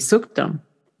Devi Suktam.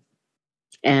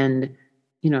 And,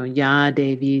 Ya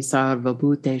Devi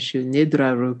Sarvabhuteshu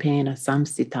Nidra Rupena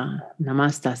Samsita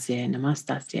Namastasye,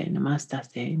 Namastasye,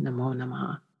 Namastasye, Namo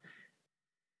Namaha.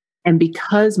 And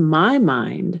because my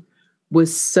mind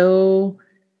was so,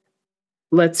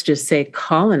 let's just say,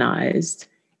 colonized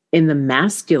in the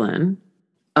masculine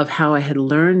of how I had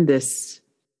learned this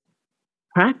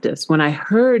practice, when I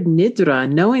heard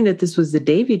Nidra, knowing that this was the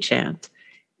Devi chant,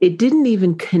 it didn't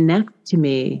even connect to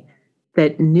me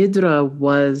that Nidra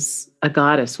was a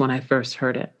goddess when I first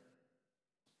heard it.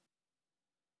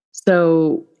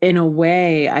 So in a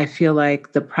way, I feel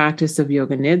like the practice of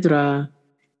Yoga Nidra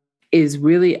is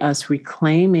really us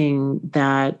reclaiming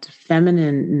that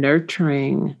feminine,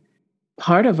 nurturing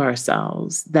part of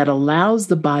ourselves that allows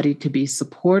the body to be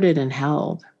supported and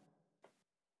held.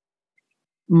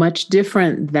 Much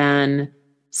different than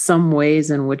some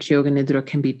ways in which Yoga Nidra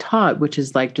can be taught, which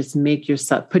is like just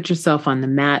put yourself on the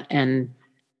mat and,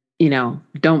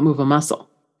 don't move a muscle.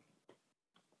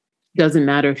 Doesn't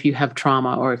matter if you have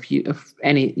trauma or if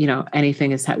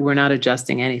anything is, we're not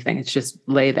adjusting anything. It's just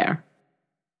lay there.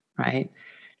 Right.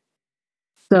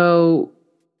 So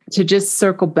to just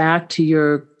circle back to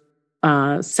your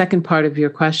second part of your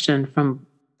question from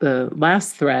the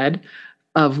last thread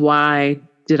of why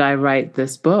did I write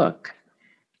this book?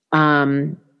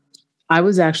 I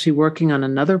was actually working on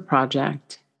another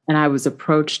project and I was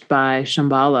approached by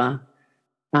Shambhala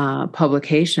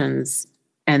Publications,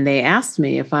 and they asked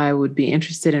me if I would be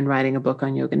interested in writing a book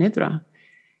on Yoga Nidra.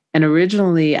 And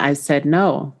originally I said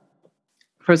no.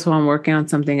 First of all, I'm working on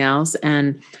something else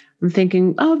and I'm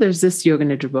thinking, oh, there's this Yoga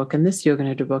Nidra book and this Yoga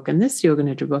Nidra book and this Yoga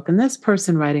Nidra book and this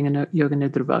person writing a Yoga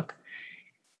Nidra book.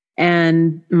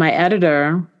 And my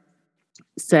editor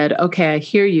said, okay, I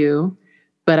hear you,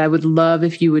 but I would love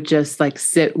if you would just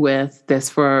sit with this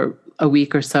for a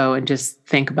week or so and just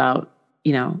think about,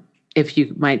 if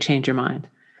you might change your mind.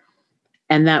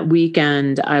 And that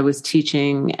weekend I was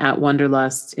teaching at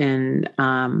Wanderlust in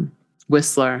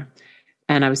Whistler.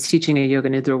 And I was teaching a Yoga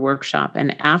Nidra workshop.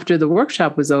 And after the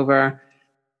workshop was over,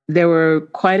 there were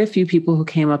quite a few people who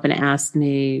came up and asked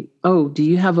me, oh, do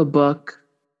you have a book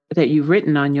that you've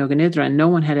written on Yoga Nidra? And no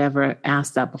one had ever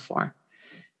asked that before.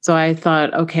 So I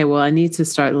thought, okay, well, I need to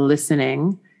start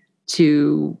listening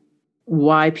to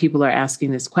why people are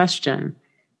asking this question.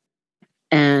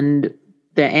 And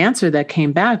the answer that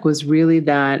came back was really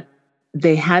that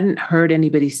they hadn't heard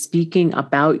anybody speaking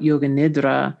about Yoga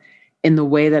Nidra in the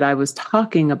way that I was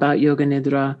talking about Yoga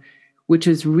Nidra, which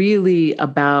is really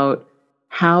about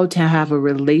how to have a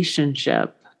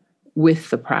relationship with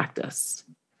the practice.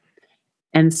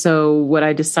 And so what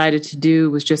I decided to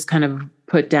do was just kind of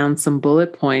put down some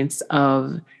bullet points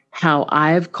of how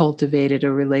I've cultivated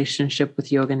a relationship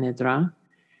with Yoga Nidra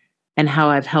and how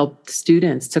I've helped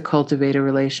students to cultivate a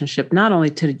relationship, not only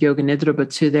to Yoga Nidra,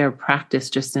 but to their practice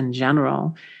just in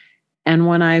general. And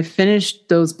when I finished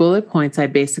those bullet points, I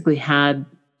basically had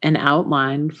an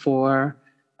outline for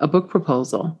a book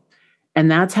proposal.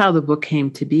 And that's how the book came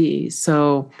to be.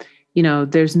 So,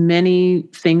 there's many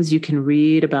things you can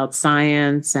read about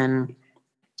science and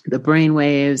the brain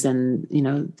waves and,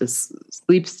 the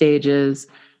sleep stages.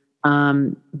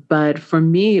 But for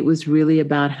me, it was really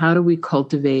about how do we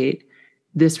cultivate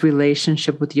this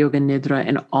relationship with Yoga Nidra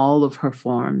in all of her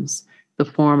forms, the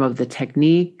form of the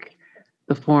technique,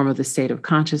 the form of the state of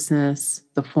consciousness,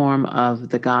 the form of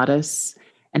the goddess,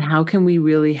 and how can we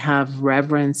really have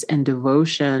reverence and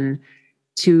devotion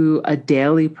to a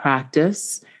daily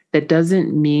practice That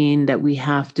doesn't mean that we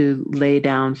have to lay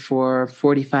down for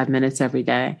 45 minutes every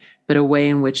day, but a way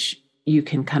in which you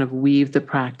can kind of weave the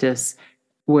practice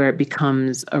where it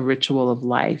becomes a ritual of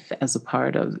life as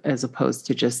as opposed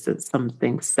to just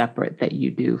something separate that you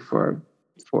do for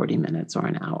 40 minutes or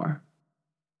an hour.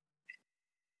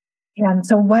 Yeah. And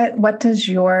so what does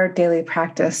your daily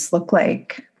practice look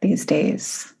like these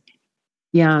days?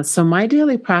 Yeah, so my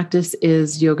daily practice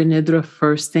is yoga nidra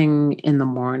first thing in the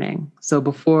morning. So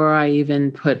before I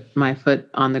even put my foot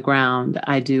on the ground,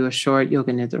 I do a short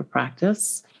yoga nidra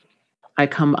practice. I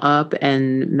come up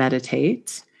and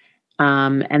meditate.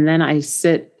 And then I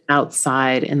sit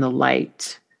outside in the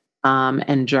light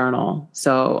and journal.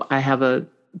 So I have a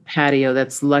patio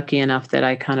that's lucky enough that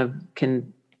I kind of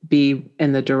can be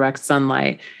in the direct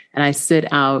sunlight. And I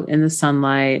sit out in the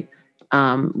sunlight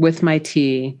with my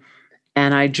tea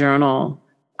and I journal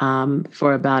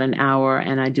for about an hour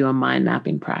and I do a mind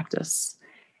mapping practice.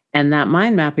 And that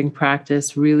mind mapping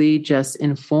practice really just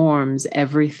informs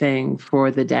everything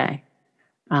for the day.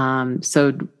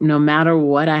 So no matter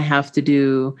what I have to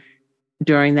do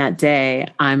during that day,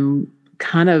 I'm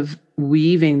kind of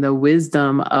weaving the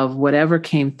wisdom of whatever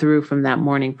came through from that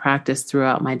morning practice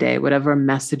throughout my day, whatever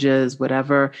messages,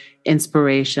 whatever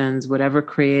inspirations, whatever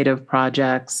creative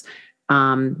projects,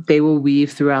 they will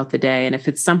weave throughout the day. And if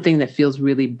it's something that feels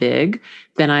really big,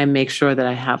 then I make sure that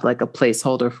I have like a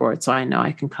placeholder for it so I know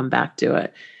I can come back to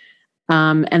it.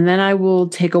 And then I will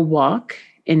take a walk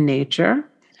in nature.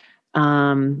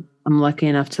 I'm lucky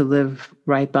enough to live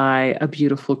right by a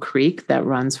beautiful creek that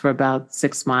runs for about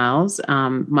 6 miles.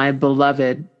 My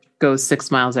beloved goes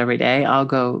 6 miles every day. I'll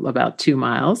go about 2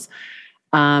 miles.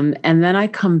 And then I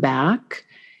come back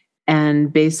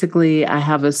and basically I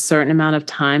have a certain amount of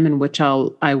time in which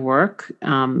I work,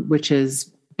 which is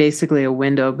basically a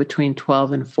window between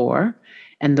 12 and 4.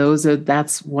 And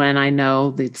that's when I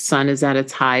know the sun is at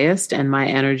its highest and my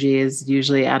energy is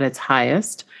usually at its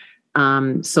highest.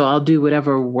 So I'll do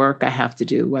whatever work I have to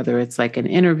do, whether it's like an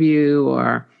interview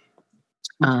or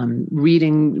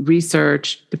reading,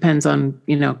 research, depends on,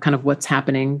 kind of what's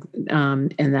happening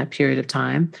in that period of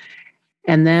time.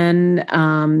 And then,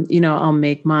 I'll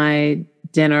make my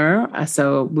dinner.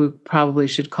 So we probably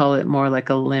should call it more like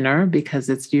a dinner because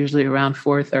it's usually around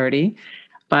 4:30,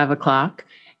 5 o'clock.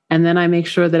 And then I make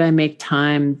sure that I make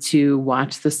time to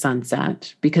watch the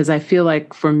sunset because I feel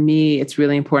like for me, it's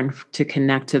really important to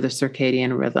connect to the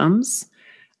circadian rhythms.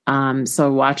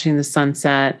 So watching the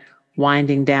sunset,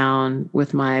 winding down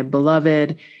with my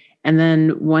beloved. And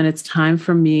then when it's time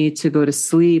for me to go to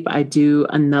sleep, I do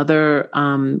another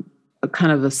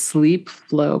kind of a sleep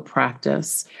flow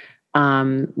practice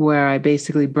where I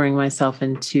basically bring myself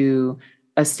into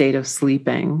a state of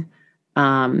sleeping.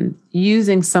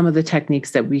 Using some of the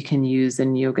techniques that we can use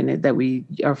in yoga that we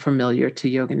are familiar to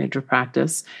yoga nidra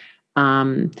practice.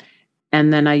 And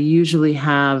then I usually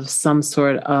have some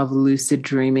sort of lucid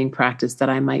dreaming practice that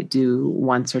I might do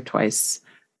once or twice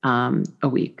a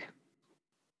week.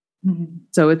 Mm-hmm.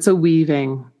 So it's a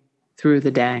weaving through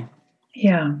the day.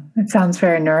 Yeah, it sounds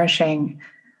very nourishing.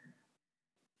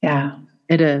 Yeah.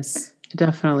 It is. It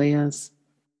definitely is.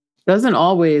 Doesn't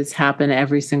always happen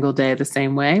every single day the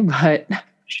same way, but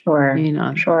sure.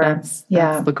 That's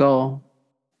the goal.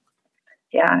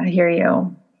 Yeah, I hear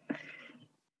you.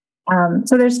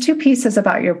 So there's 2 pieces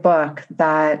about your book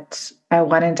that I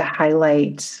wanted to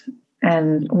highlight.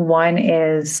 And one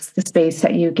is the space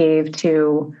that you gave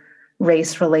to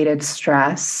race-related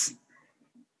stress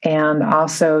and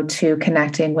also to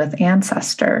connecting with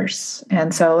ancestors.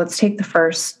 And so let's take the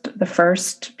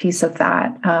first piece of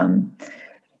that.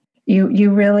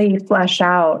 You really flesh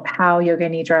out how Yoga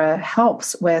Nidra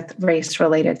helps with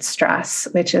race-related stress,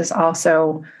 which is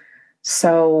also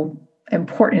so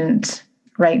important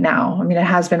right now. I mean, it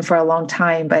has been for a long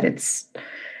time, but it's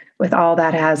with all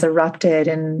that has erupted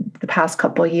in the past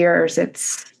couple of years,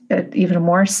 it's even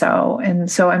more so.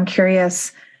 And so I'm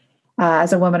curious,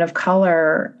 as a woman of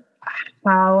color,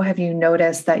 how have you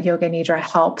noticed that Yoga Nidra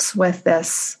helps with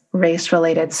this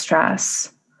race-related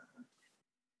stress?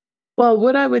 Well,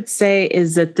 what I would say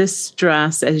is that this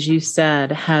stress, as you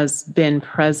said, has been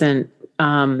present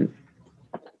from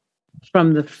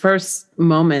the first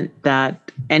moment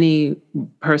that any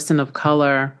person of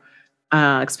color,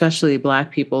 especially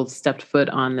Black people, stepped foot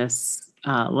on this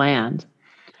land.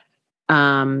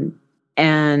 And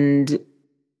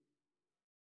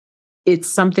it's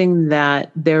something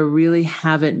that there really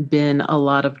haven't been a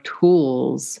lot of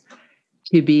tools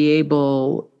to be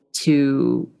able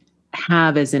to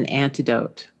have as an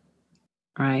antidote,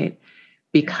 right?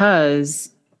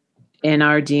 Because in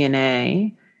our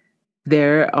DNA,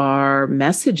 there are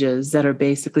messages that are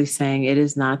basically saying it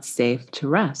is not safe to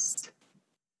rest.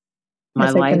 My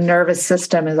It's like the life, nervous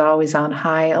system is always on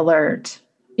high alert.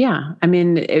 yeah. I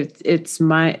mean, it's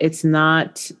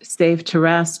not safe to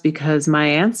rest because my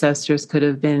ancestors could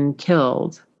have been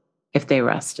killed if they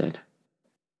rested,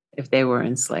 if they were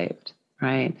enslaved,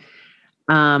 right?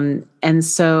 And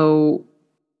so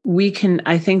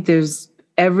I think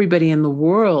everybody in the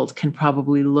world can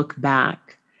probably look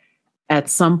back at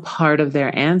some part of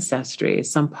their ancestry,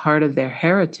 some part of their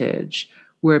heritage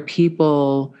where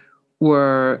people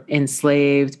were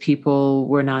enslaved, people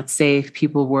were not safe,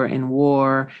 people were in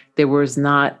war. There was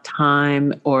not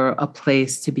time or a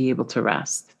place to be able to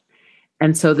rest.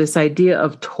 And so this idea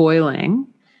of toiling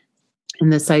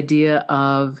and this idea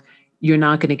of you're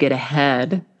not going to get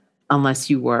ahead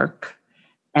unless you work,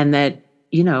 and that,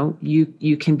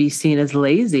 you can be seen as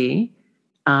lazy.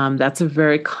 That's a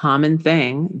very common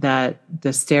thing, that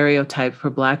the stereotype for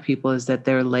Black people is that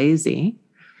they're lazy,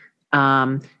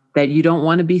 that you don't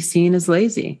want to be seen as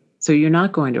lazy. So you're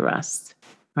not going to rest,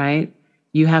 right?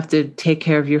 You have to take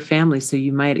care of your family. So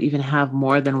you might even have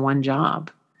more than one job.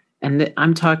 And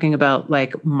I'm talking about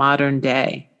like modern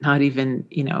day, not even,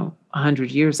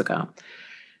 100 years ago.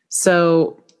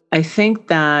 So I think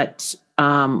that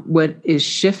what is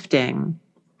shifting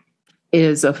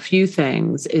is a few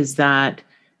things, is that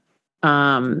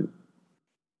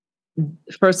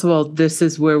first of all, this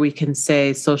is where we can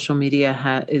say social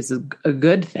media is a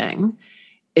good thing,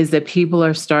 is that people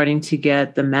are starting to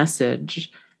get the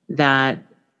message that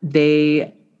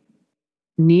they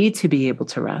need to be able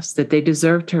to rest, that they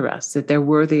deserve to rest, that they're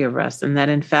worthy of rest, and that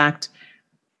in fact,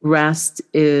 rest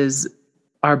is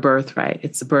our birthright.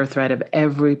 It's the birthright of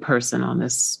every person on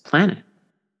this planet.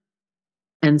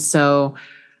 And so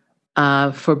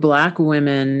for Black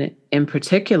women in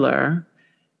particular,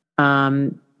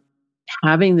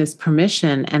 having this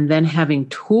permission and then having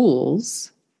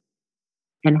tools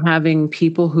and having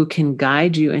people who can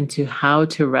guide you into how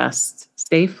to rest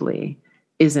safely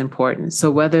is important. So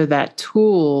whether that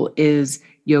tool is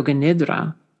Yoga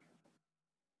Nidra,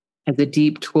 as a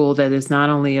deep tool that is not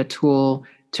only a tool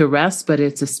to rest, but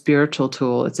it's a spiritual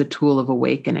tool. It's a tool of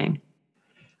awakening.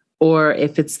 Or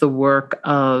if it's the work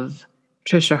of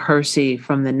Tricia Hersey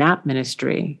from the Nap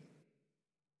Ministry,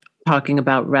 talking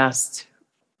about rest,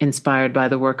 inspired by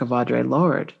the work of Audre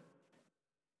Lorde,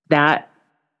 that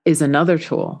is another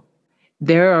tool.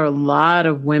 There are a lot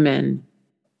of women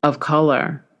of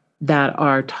color that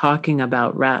are talking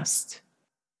about rest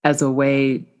as a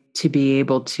way to be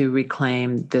able to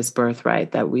reclaim this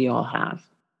birthright that we all have.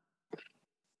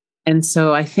 And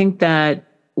so I think that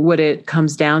what it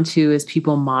comes down to is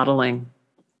people modeling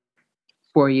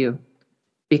for you,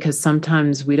 because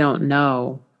sometimes we don't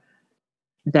know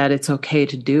that it's okay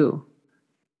to do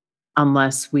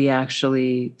unless we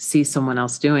actually see someone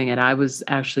else doing it. I was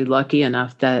actually lucky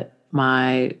enough that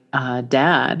my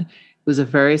dad was a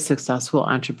very successful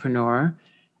entrepreneur,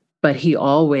 but he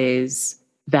always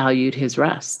valued his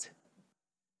rest.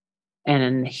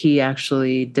 And he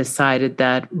actually decided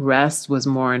that rest was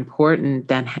more important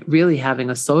than really having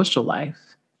a social life.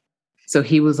 So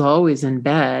he was always in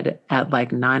bed at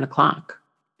like 9 o'clock,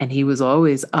 and he was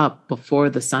always up before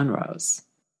the sun rose.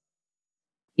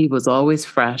 He was always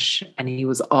fresh, and he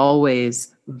was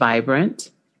always vibrant,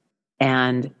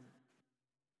 and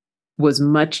was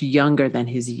much younger than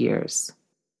his years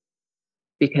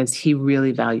because he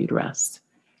really valued rest.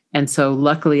 And so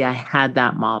luckily I had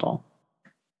that model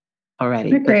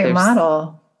already. A great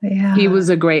model. Yeah. He was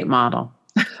a great model.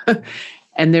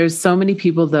 And there's so many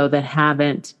people though that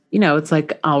haven't, it's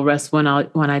like, I'll rest when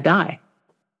I die.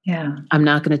 Yeah. I'm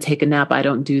not going to take a nap. I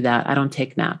don't do that. I don't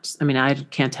take naps. I mean, I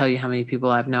can't tell you how many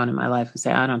people I've known in my life who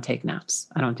say, I don't take naps.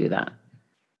 I don't do that.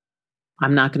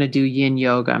 I'm not going to do yin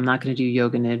yoga. I'm not going to do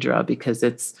yoga nidra because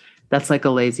that's like a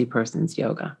lazy person's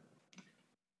yoga.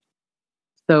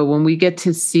 So when we get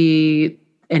to see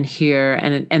and hear,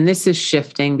 and this is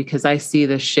shifting because I see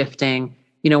this shifting,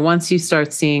 once you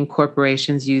start seeing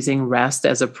corporations using rest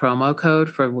as a promo code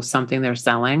for something they're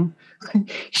selling,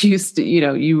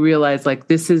 you realize like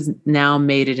this has now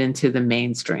made it into the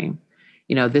mainstream.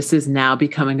 This is now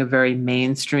becoming a very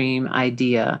mainstream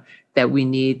idea that we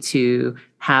need to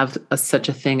have such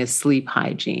a thing as sleep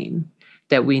hygiene,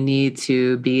 that we need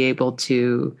to be able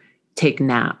to take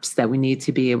naps, that we need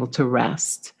to be able to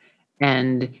rest.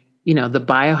 And, the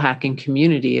biohacking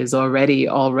community is already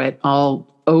all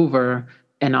over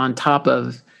and on top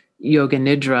of Yoga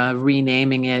Nidra,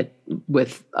 renaming it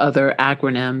with other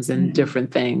acronyms and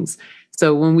different things.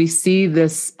 So when we see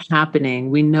this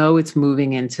happening, we know it's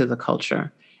moving into the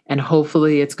culture, and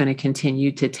hopefully it's going to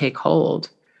continue to take hold.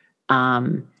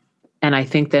 And I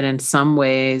think that in some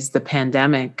ways, the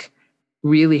pandemic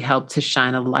really helped to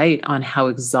shine a light on how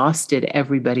exhausted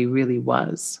everybody really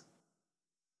was.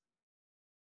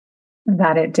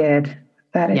 That it did.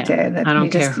 That it Yeah. did. I That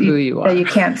don't care who you that are. you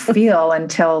can't feel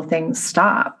until things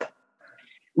stop.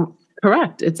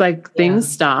 Correct. It's like things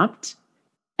stopped.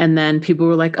 And then people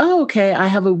were like, oh, okay, I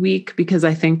have a week because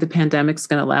I think the pandemic's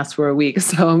going to last for a week.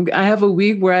 So I have a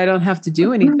week where I don't have to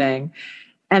do anything.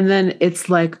 And then it's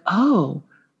like, oh,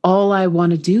 all I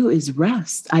want to do is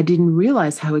rest. I didn't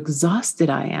realize how exhausted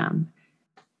I am.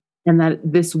 And that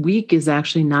this week is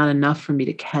actually not enough for me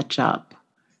to catch up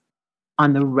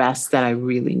on the rest that I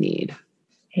really need.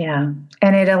 Yeah.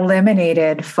 And it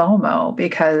eliminated FOMO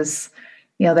because,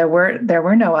 there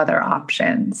were no other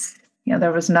options.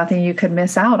 There was nothing you could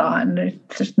miss out on.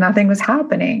 Just nothing was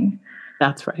happening.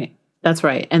 That's right. That's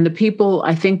right. And the people,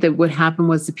 I think that what happened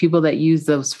was the people that used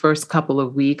those first couple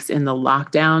of weeks in the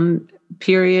lockdown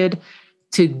period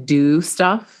to do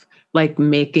stuff, like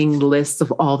making lists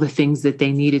of all the things that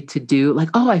they needed to do, like,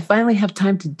 oh, I finally have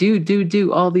time to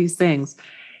do all these things.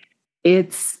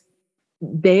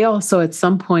 They also, at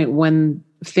some point when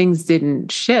things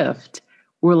didn't shift,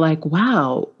 were like,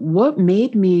 wow, what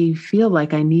made me feel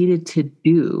like I needed to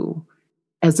do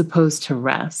as opposed to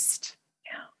rest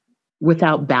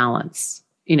without balance?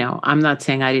 I'm not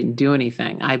saying I didn't do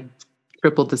anything. I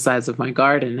tripled the size of my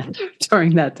garden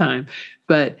during that time,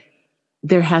 but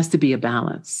there has to be a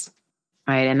balance,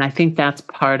 right? And I think that's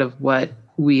part of what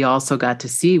we also got to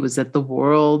see was that the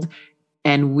world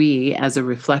and we as a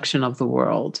reflection of the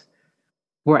world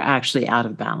were actually out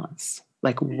of balance,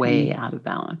 like way out of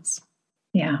balance.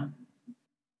 Yeah.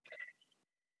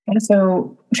 And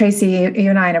so, Tracee, you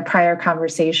and I, in a prior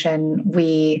conversation,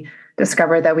 we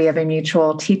discovered that we have a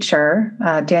mutual teacher,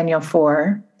 Daniel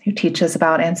Four, who teaches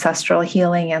about ancestral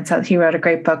healing. And so he wrote a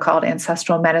great book called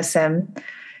Ancestral Medicine.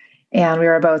 And we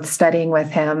were both studying with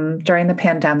him during the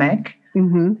pandemic.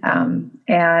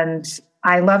 And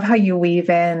I love how you weave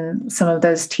in some of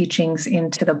those teachings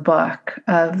into the book,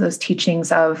 of those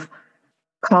teachings of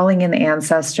calling in the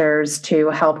ancestors to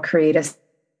help create a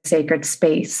sacred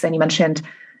space. And you mentioned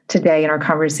today in our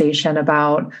conversation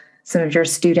about some of your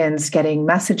students getting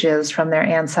messages from their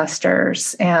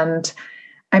ancestors. And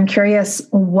I'm curious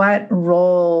what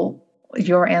role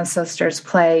your ancestors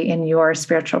play in your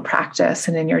spiritual practice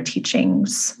and in your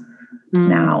teachings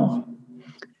now.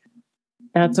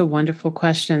 That's a wonderful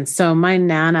question. So my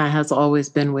Nana has always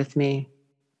been with me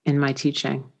in my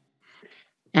teaching.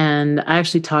 And I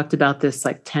actually talked about this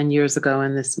like 10 years ago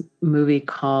in this movie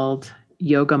called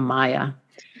Yoga Maya.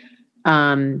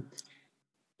 My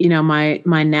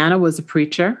Nana was a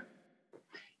preacher.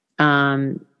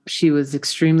 She was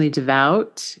extremely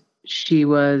devout. She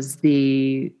was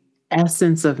the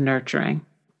essence of nurturing.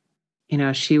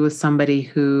 She was somebody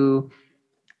who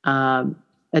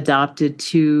adopted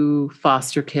 2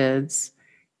 foster kids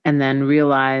and then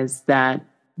realized that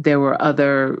there were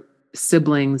other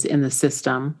siblings in the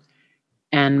system.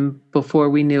 And before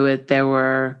we knew it, there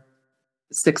were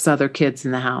 6 other kids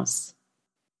in the house,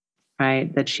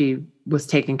 right, that she was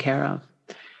taking care of.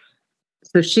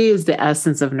 So she is the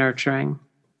essence of nurturing.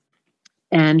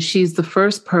 And she's the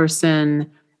first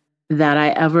person that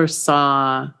I ever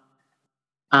saw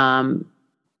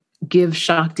give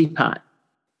Shaktipat,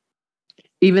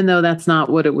 even though that's not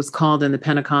what it was called in the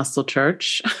Pentecostal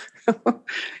church.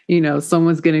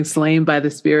 Someone's getting slain by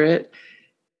the Spirit.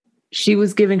 She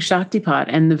was giving Shaktipat.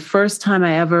 And the first time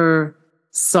I ever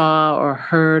saw or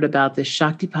heard about this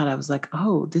Shaktipat, I was like,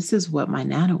 oh, this is what my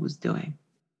Nana was doing.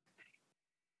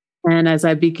 And as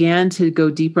I began to go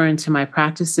deeper into my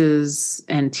practices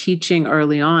and teaching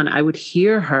early on, I would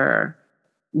hear her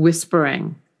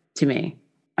whispering to me.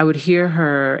 I would hear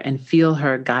her and feel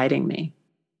her guiding me.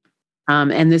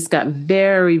 And this got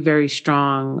very, very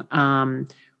strong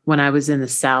when I was in the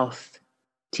South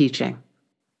teaching.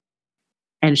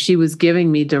 And she was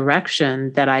giving me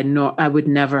direction that I would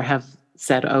never have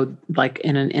said, oh, like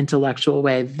in an intellectual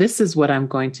way, this is what I'm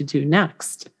going to do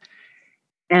next.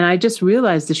 And I just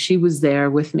realized that she was there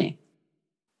with me.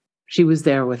 She was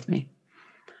there with me.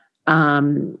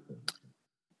 And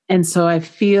so I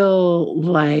feel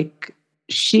like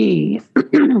she,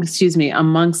 excuse me,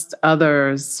 amongst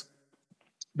others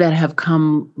that have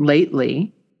come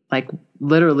lately, like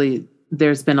literally,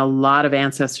 there's been a lot of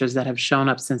ancestors that have shown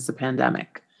up since the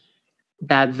pandemic.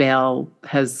 That veil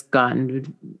has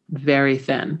gotten very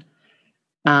thin.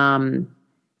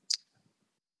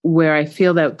 Where I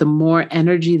feel that the more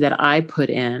energy that I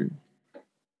put in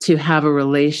to have a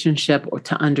relationship or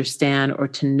to understand or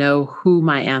to know who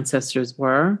my ancestors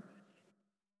were,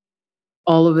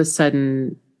 all of a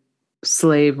sudden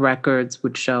slave records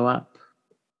would show up.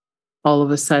 all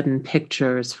of a sudden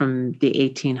pictures from the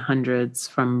 1800s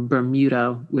from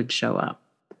Bermuda would show up.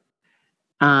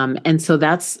 And so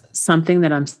that's something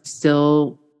that I'm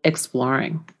still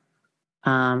exploring.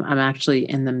 I'm actually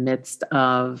in the midst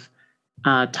of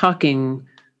talking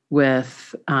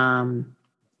with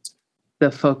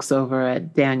the folks over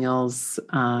at Daniel's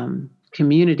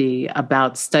community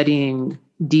about studying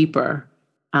deeper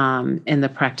in the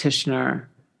practitioner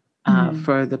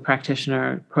for the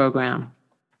practitioner program.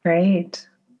 Great.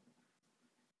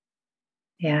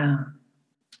 Yeah.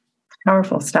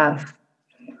 Powerful stuff.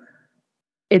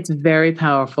 It's very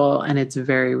powerful and it's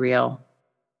very real.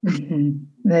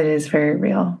 That is very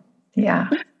real.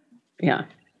 Yeah. Yeah.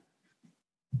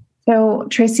 So,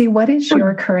 Tracee, what is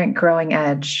your current growing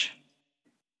edge?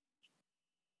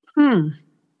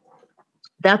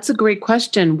 That's a great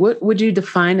question. What would you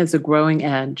define as a growing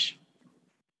edge?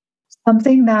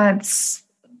 Something that's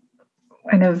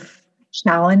kind of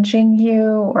challenging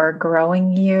you or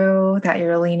growing you that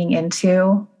you're leaning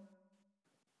into?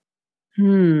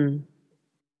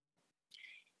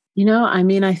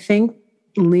 I think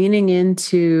leaning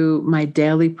into my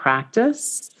daily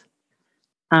practice,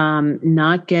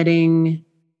 not getting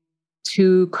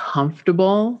too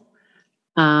comfortable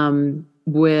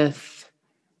with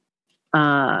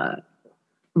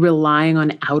relying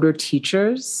on outer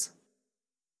teachers.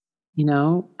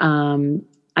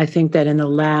 I think that in the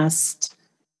last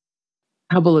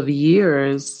couple of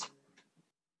years,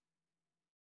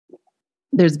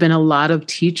 there's been a lot of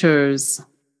teachers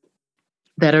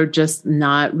that are just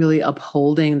not really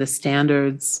upholding the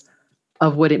standards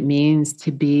of what it means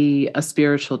to be a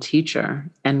spiritual teacher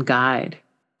and guide.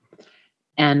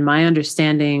 And my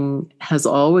understanding has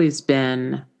always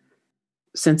been,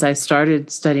 since I started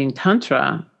studying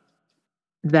Tantra,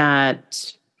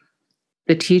 that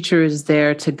the teacher is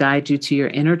there to guide you to your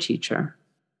inner teacher,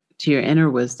 to your inner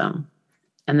wisdom.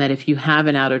 And that if you have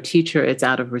an outer teacher, it's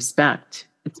out of respect.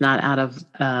 It's not out of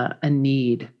a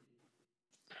need.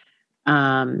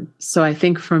 So I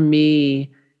think for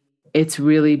me, it's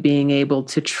really being able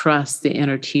to trust the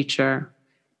inner teacher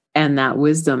and that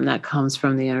wisdom that comes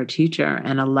from the inner teacher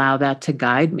and allow that to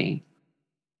guide me.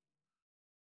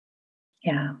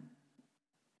 Yeah.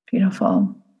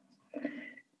 Beautiful.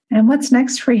 And what's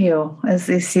next for you as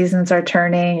these seasons are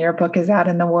turning? Your book is out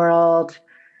in the world.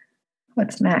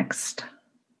 What's next?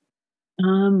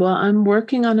 Well, I'm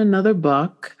working on another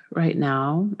book right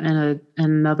now and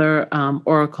another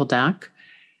oracle deck.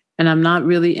 And I'm not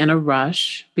really in a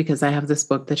rush because I have this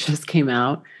book that just came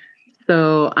out.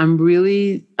 So I'm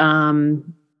really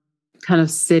kind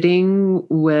of sitting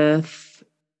with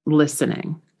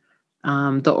listening.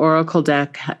 The oracle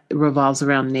deck revolves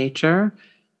around nature.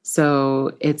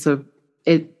 So it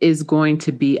is going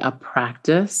to be a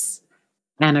practice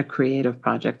and a creative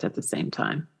project at the same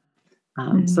time.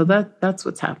 So that's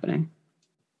what's happening.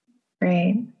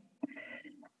 Great.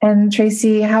 And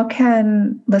Tracee, how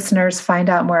can listeners find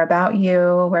out more about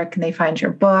you? Where can they find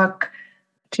your book?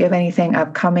 Do you have anything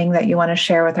upcoming that you want to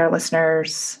share with our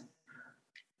listeners?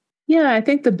 Yeah, I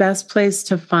think the best place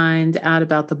to find out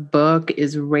about the book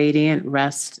is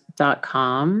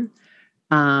radiantrest.com.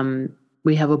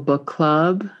 We have a book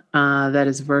club that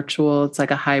is virtual. It's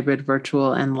like a hybrid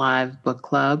virtual and live book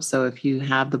club. So if you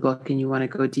have the book and you want to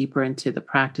go deeper into the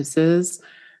practices,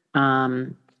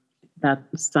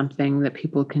 that's something that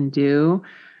people can do.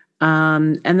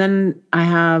 And then I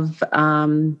have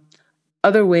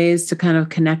other ways to kind of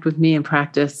connect with me and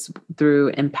practice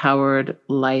through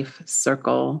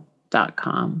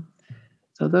empoweredlifecircle.com.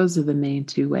 So those are the main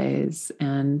two ways.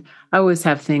 And I always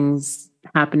have things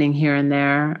happening here and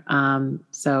there.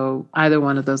 So either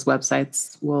one of those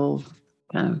websites will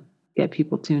kind of get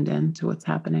people tuned in to what's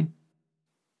happening.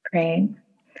 Great.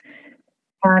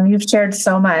 You've shared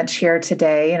so much here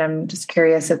today, and I'm just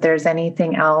curious if there's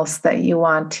anything else that you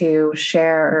want to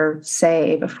share or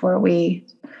say before we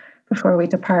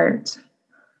depart.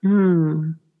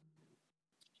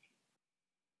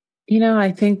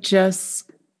 I think just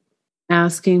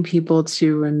asking people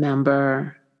to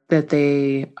remember that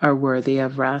they are worthy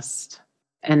of rest,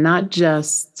 and not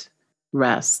just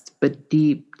rest, but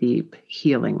deep, deep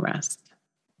healing rest.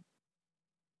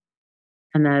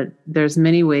 And that there's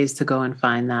many ways to go and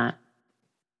find that,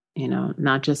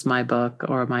 not just my book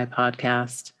or my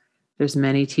podcast. There's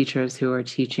many teachers who are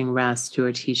teaching rest, who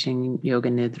are teaching yoga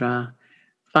nidra.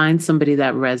 Find somebody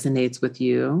that resonates with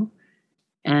you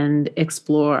and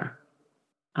explore.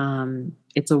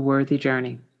 It's a worthy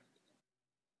journey.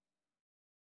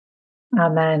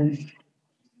 Amen.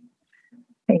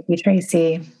 Thank you,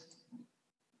 Tracee.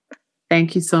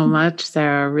 Thank you so much,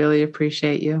 Sarah. Really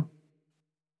appreciate you.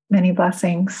 Many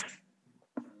blessings.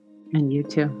 And you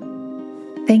too.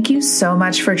 Thank you so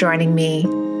much for joining me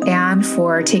and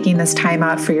for taking this time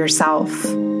out for yourself.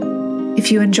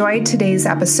 If you enjoyed today's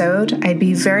episode, I'd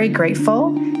be very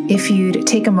grateful if you'd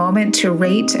take a moment to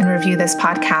rate and review this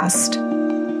podcast.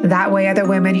 That way, other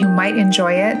women who might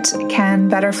enjoy it can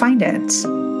better find it.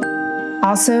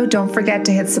 Also, don't forget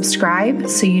to hit subscribe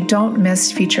so you don't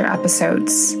miss future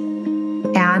episodes.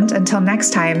 And until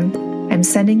next time, I'm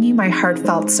sending you my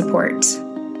heartfelt support.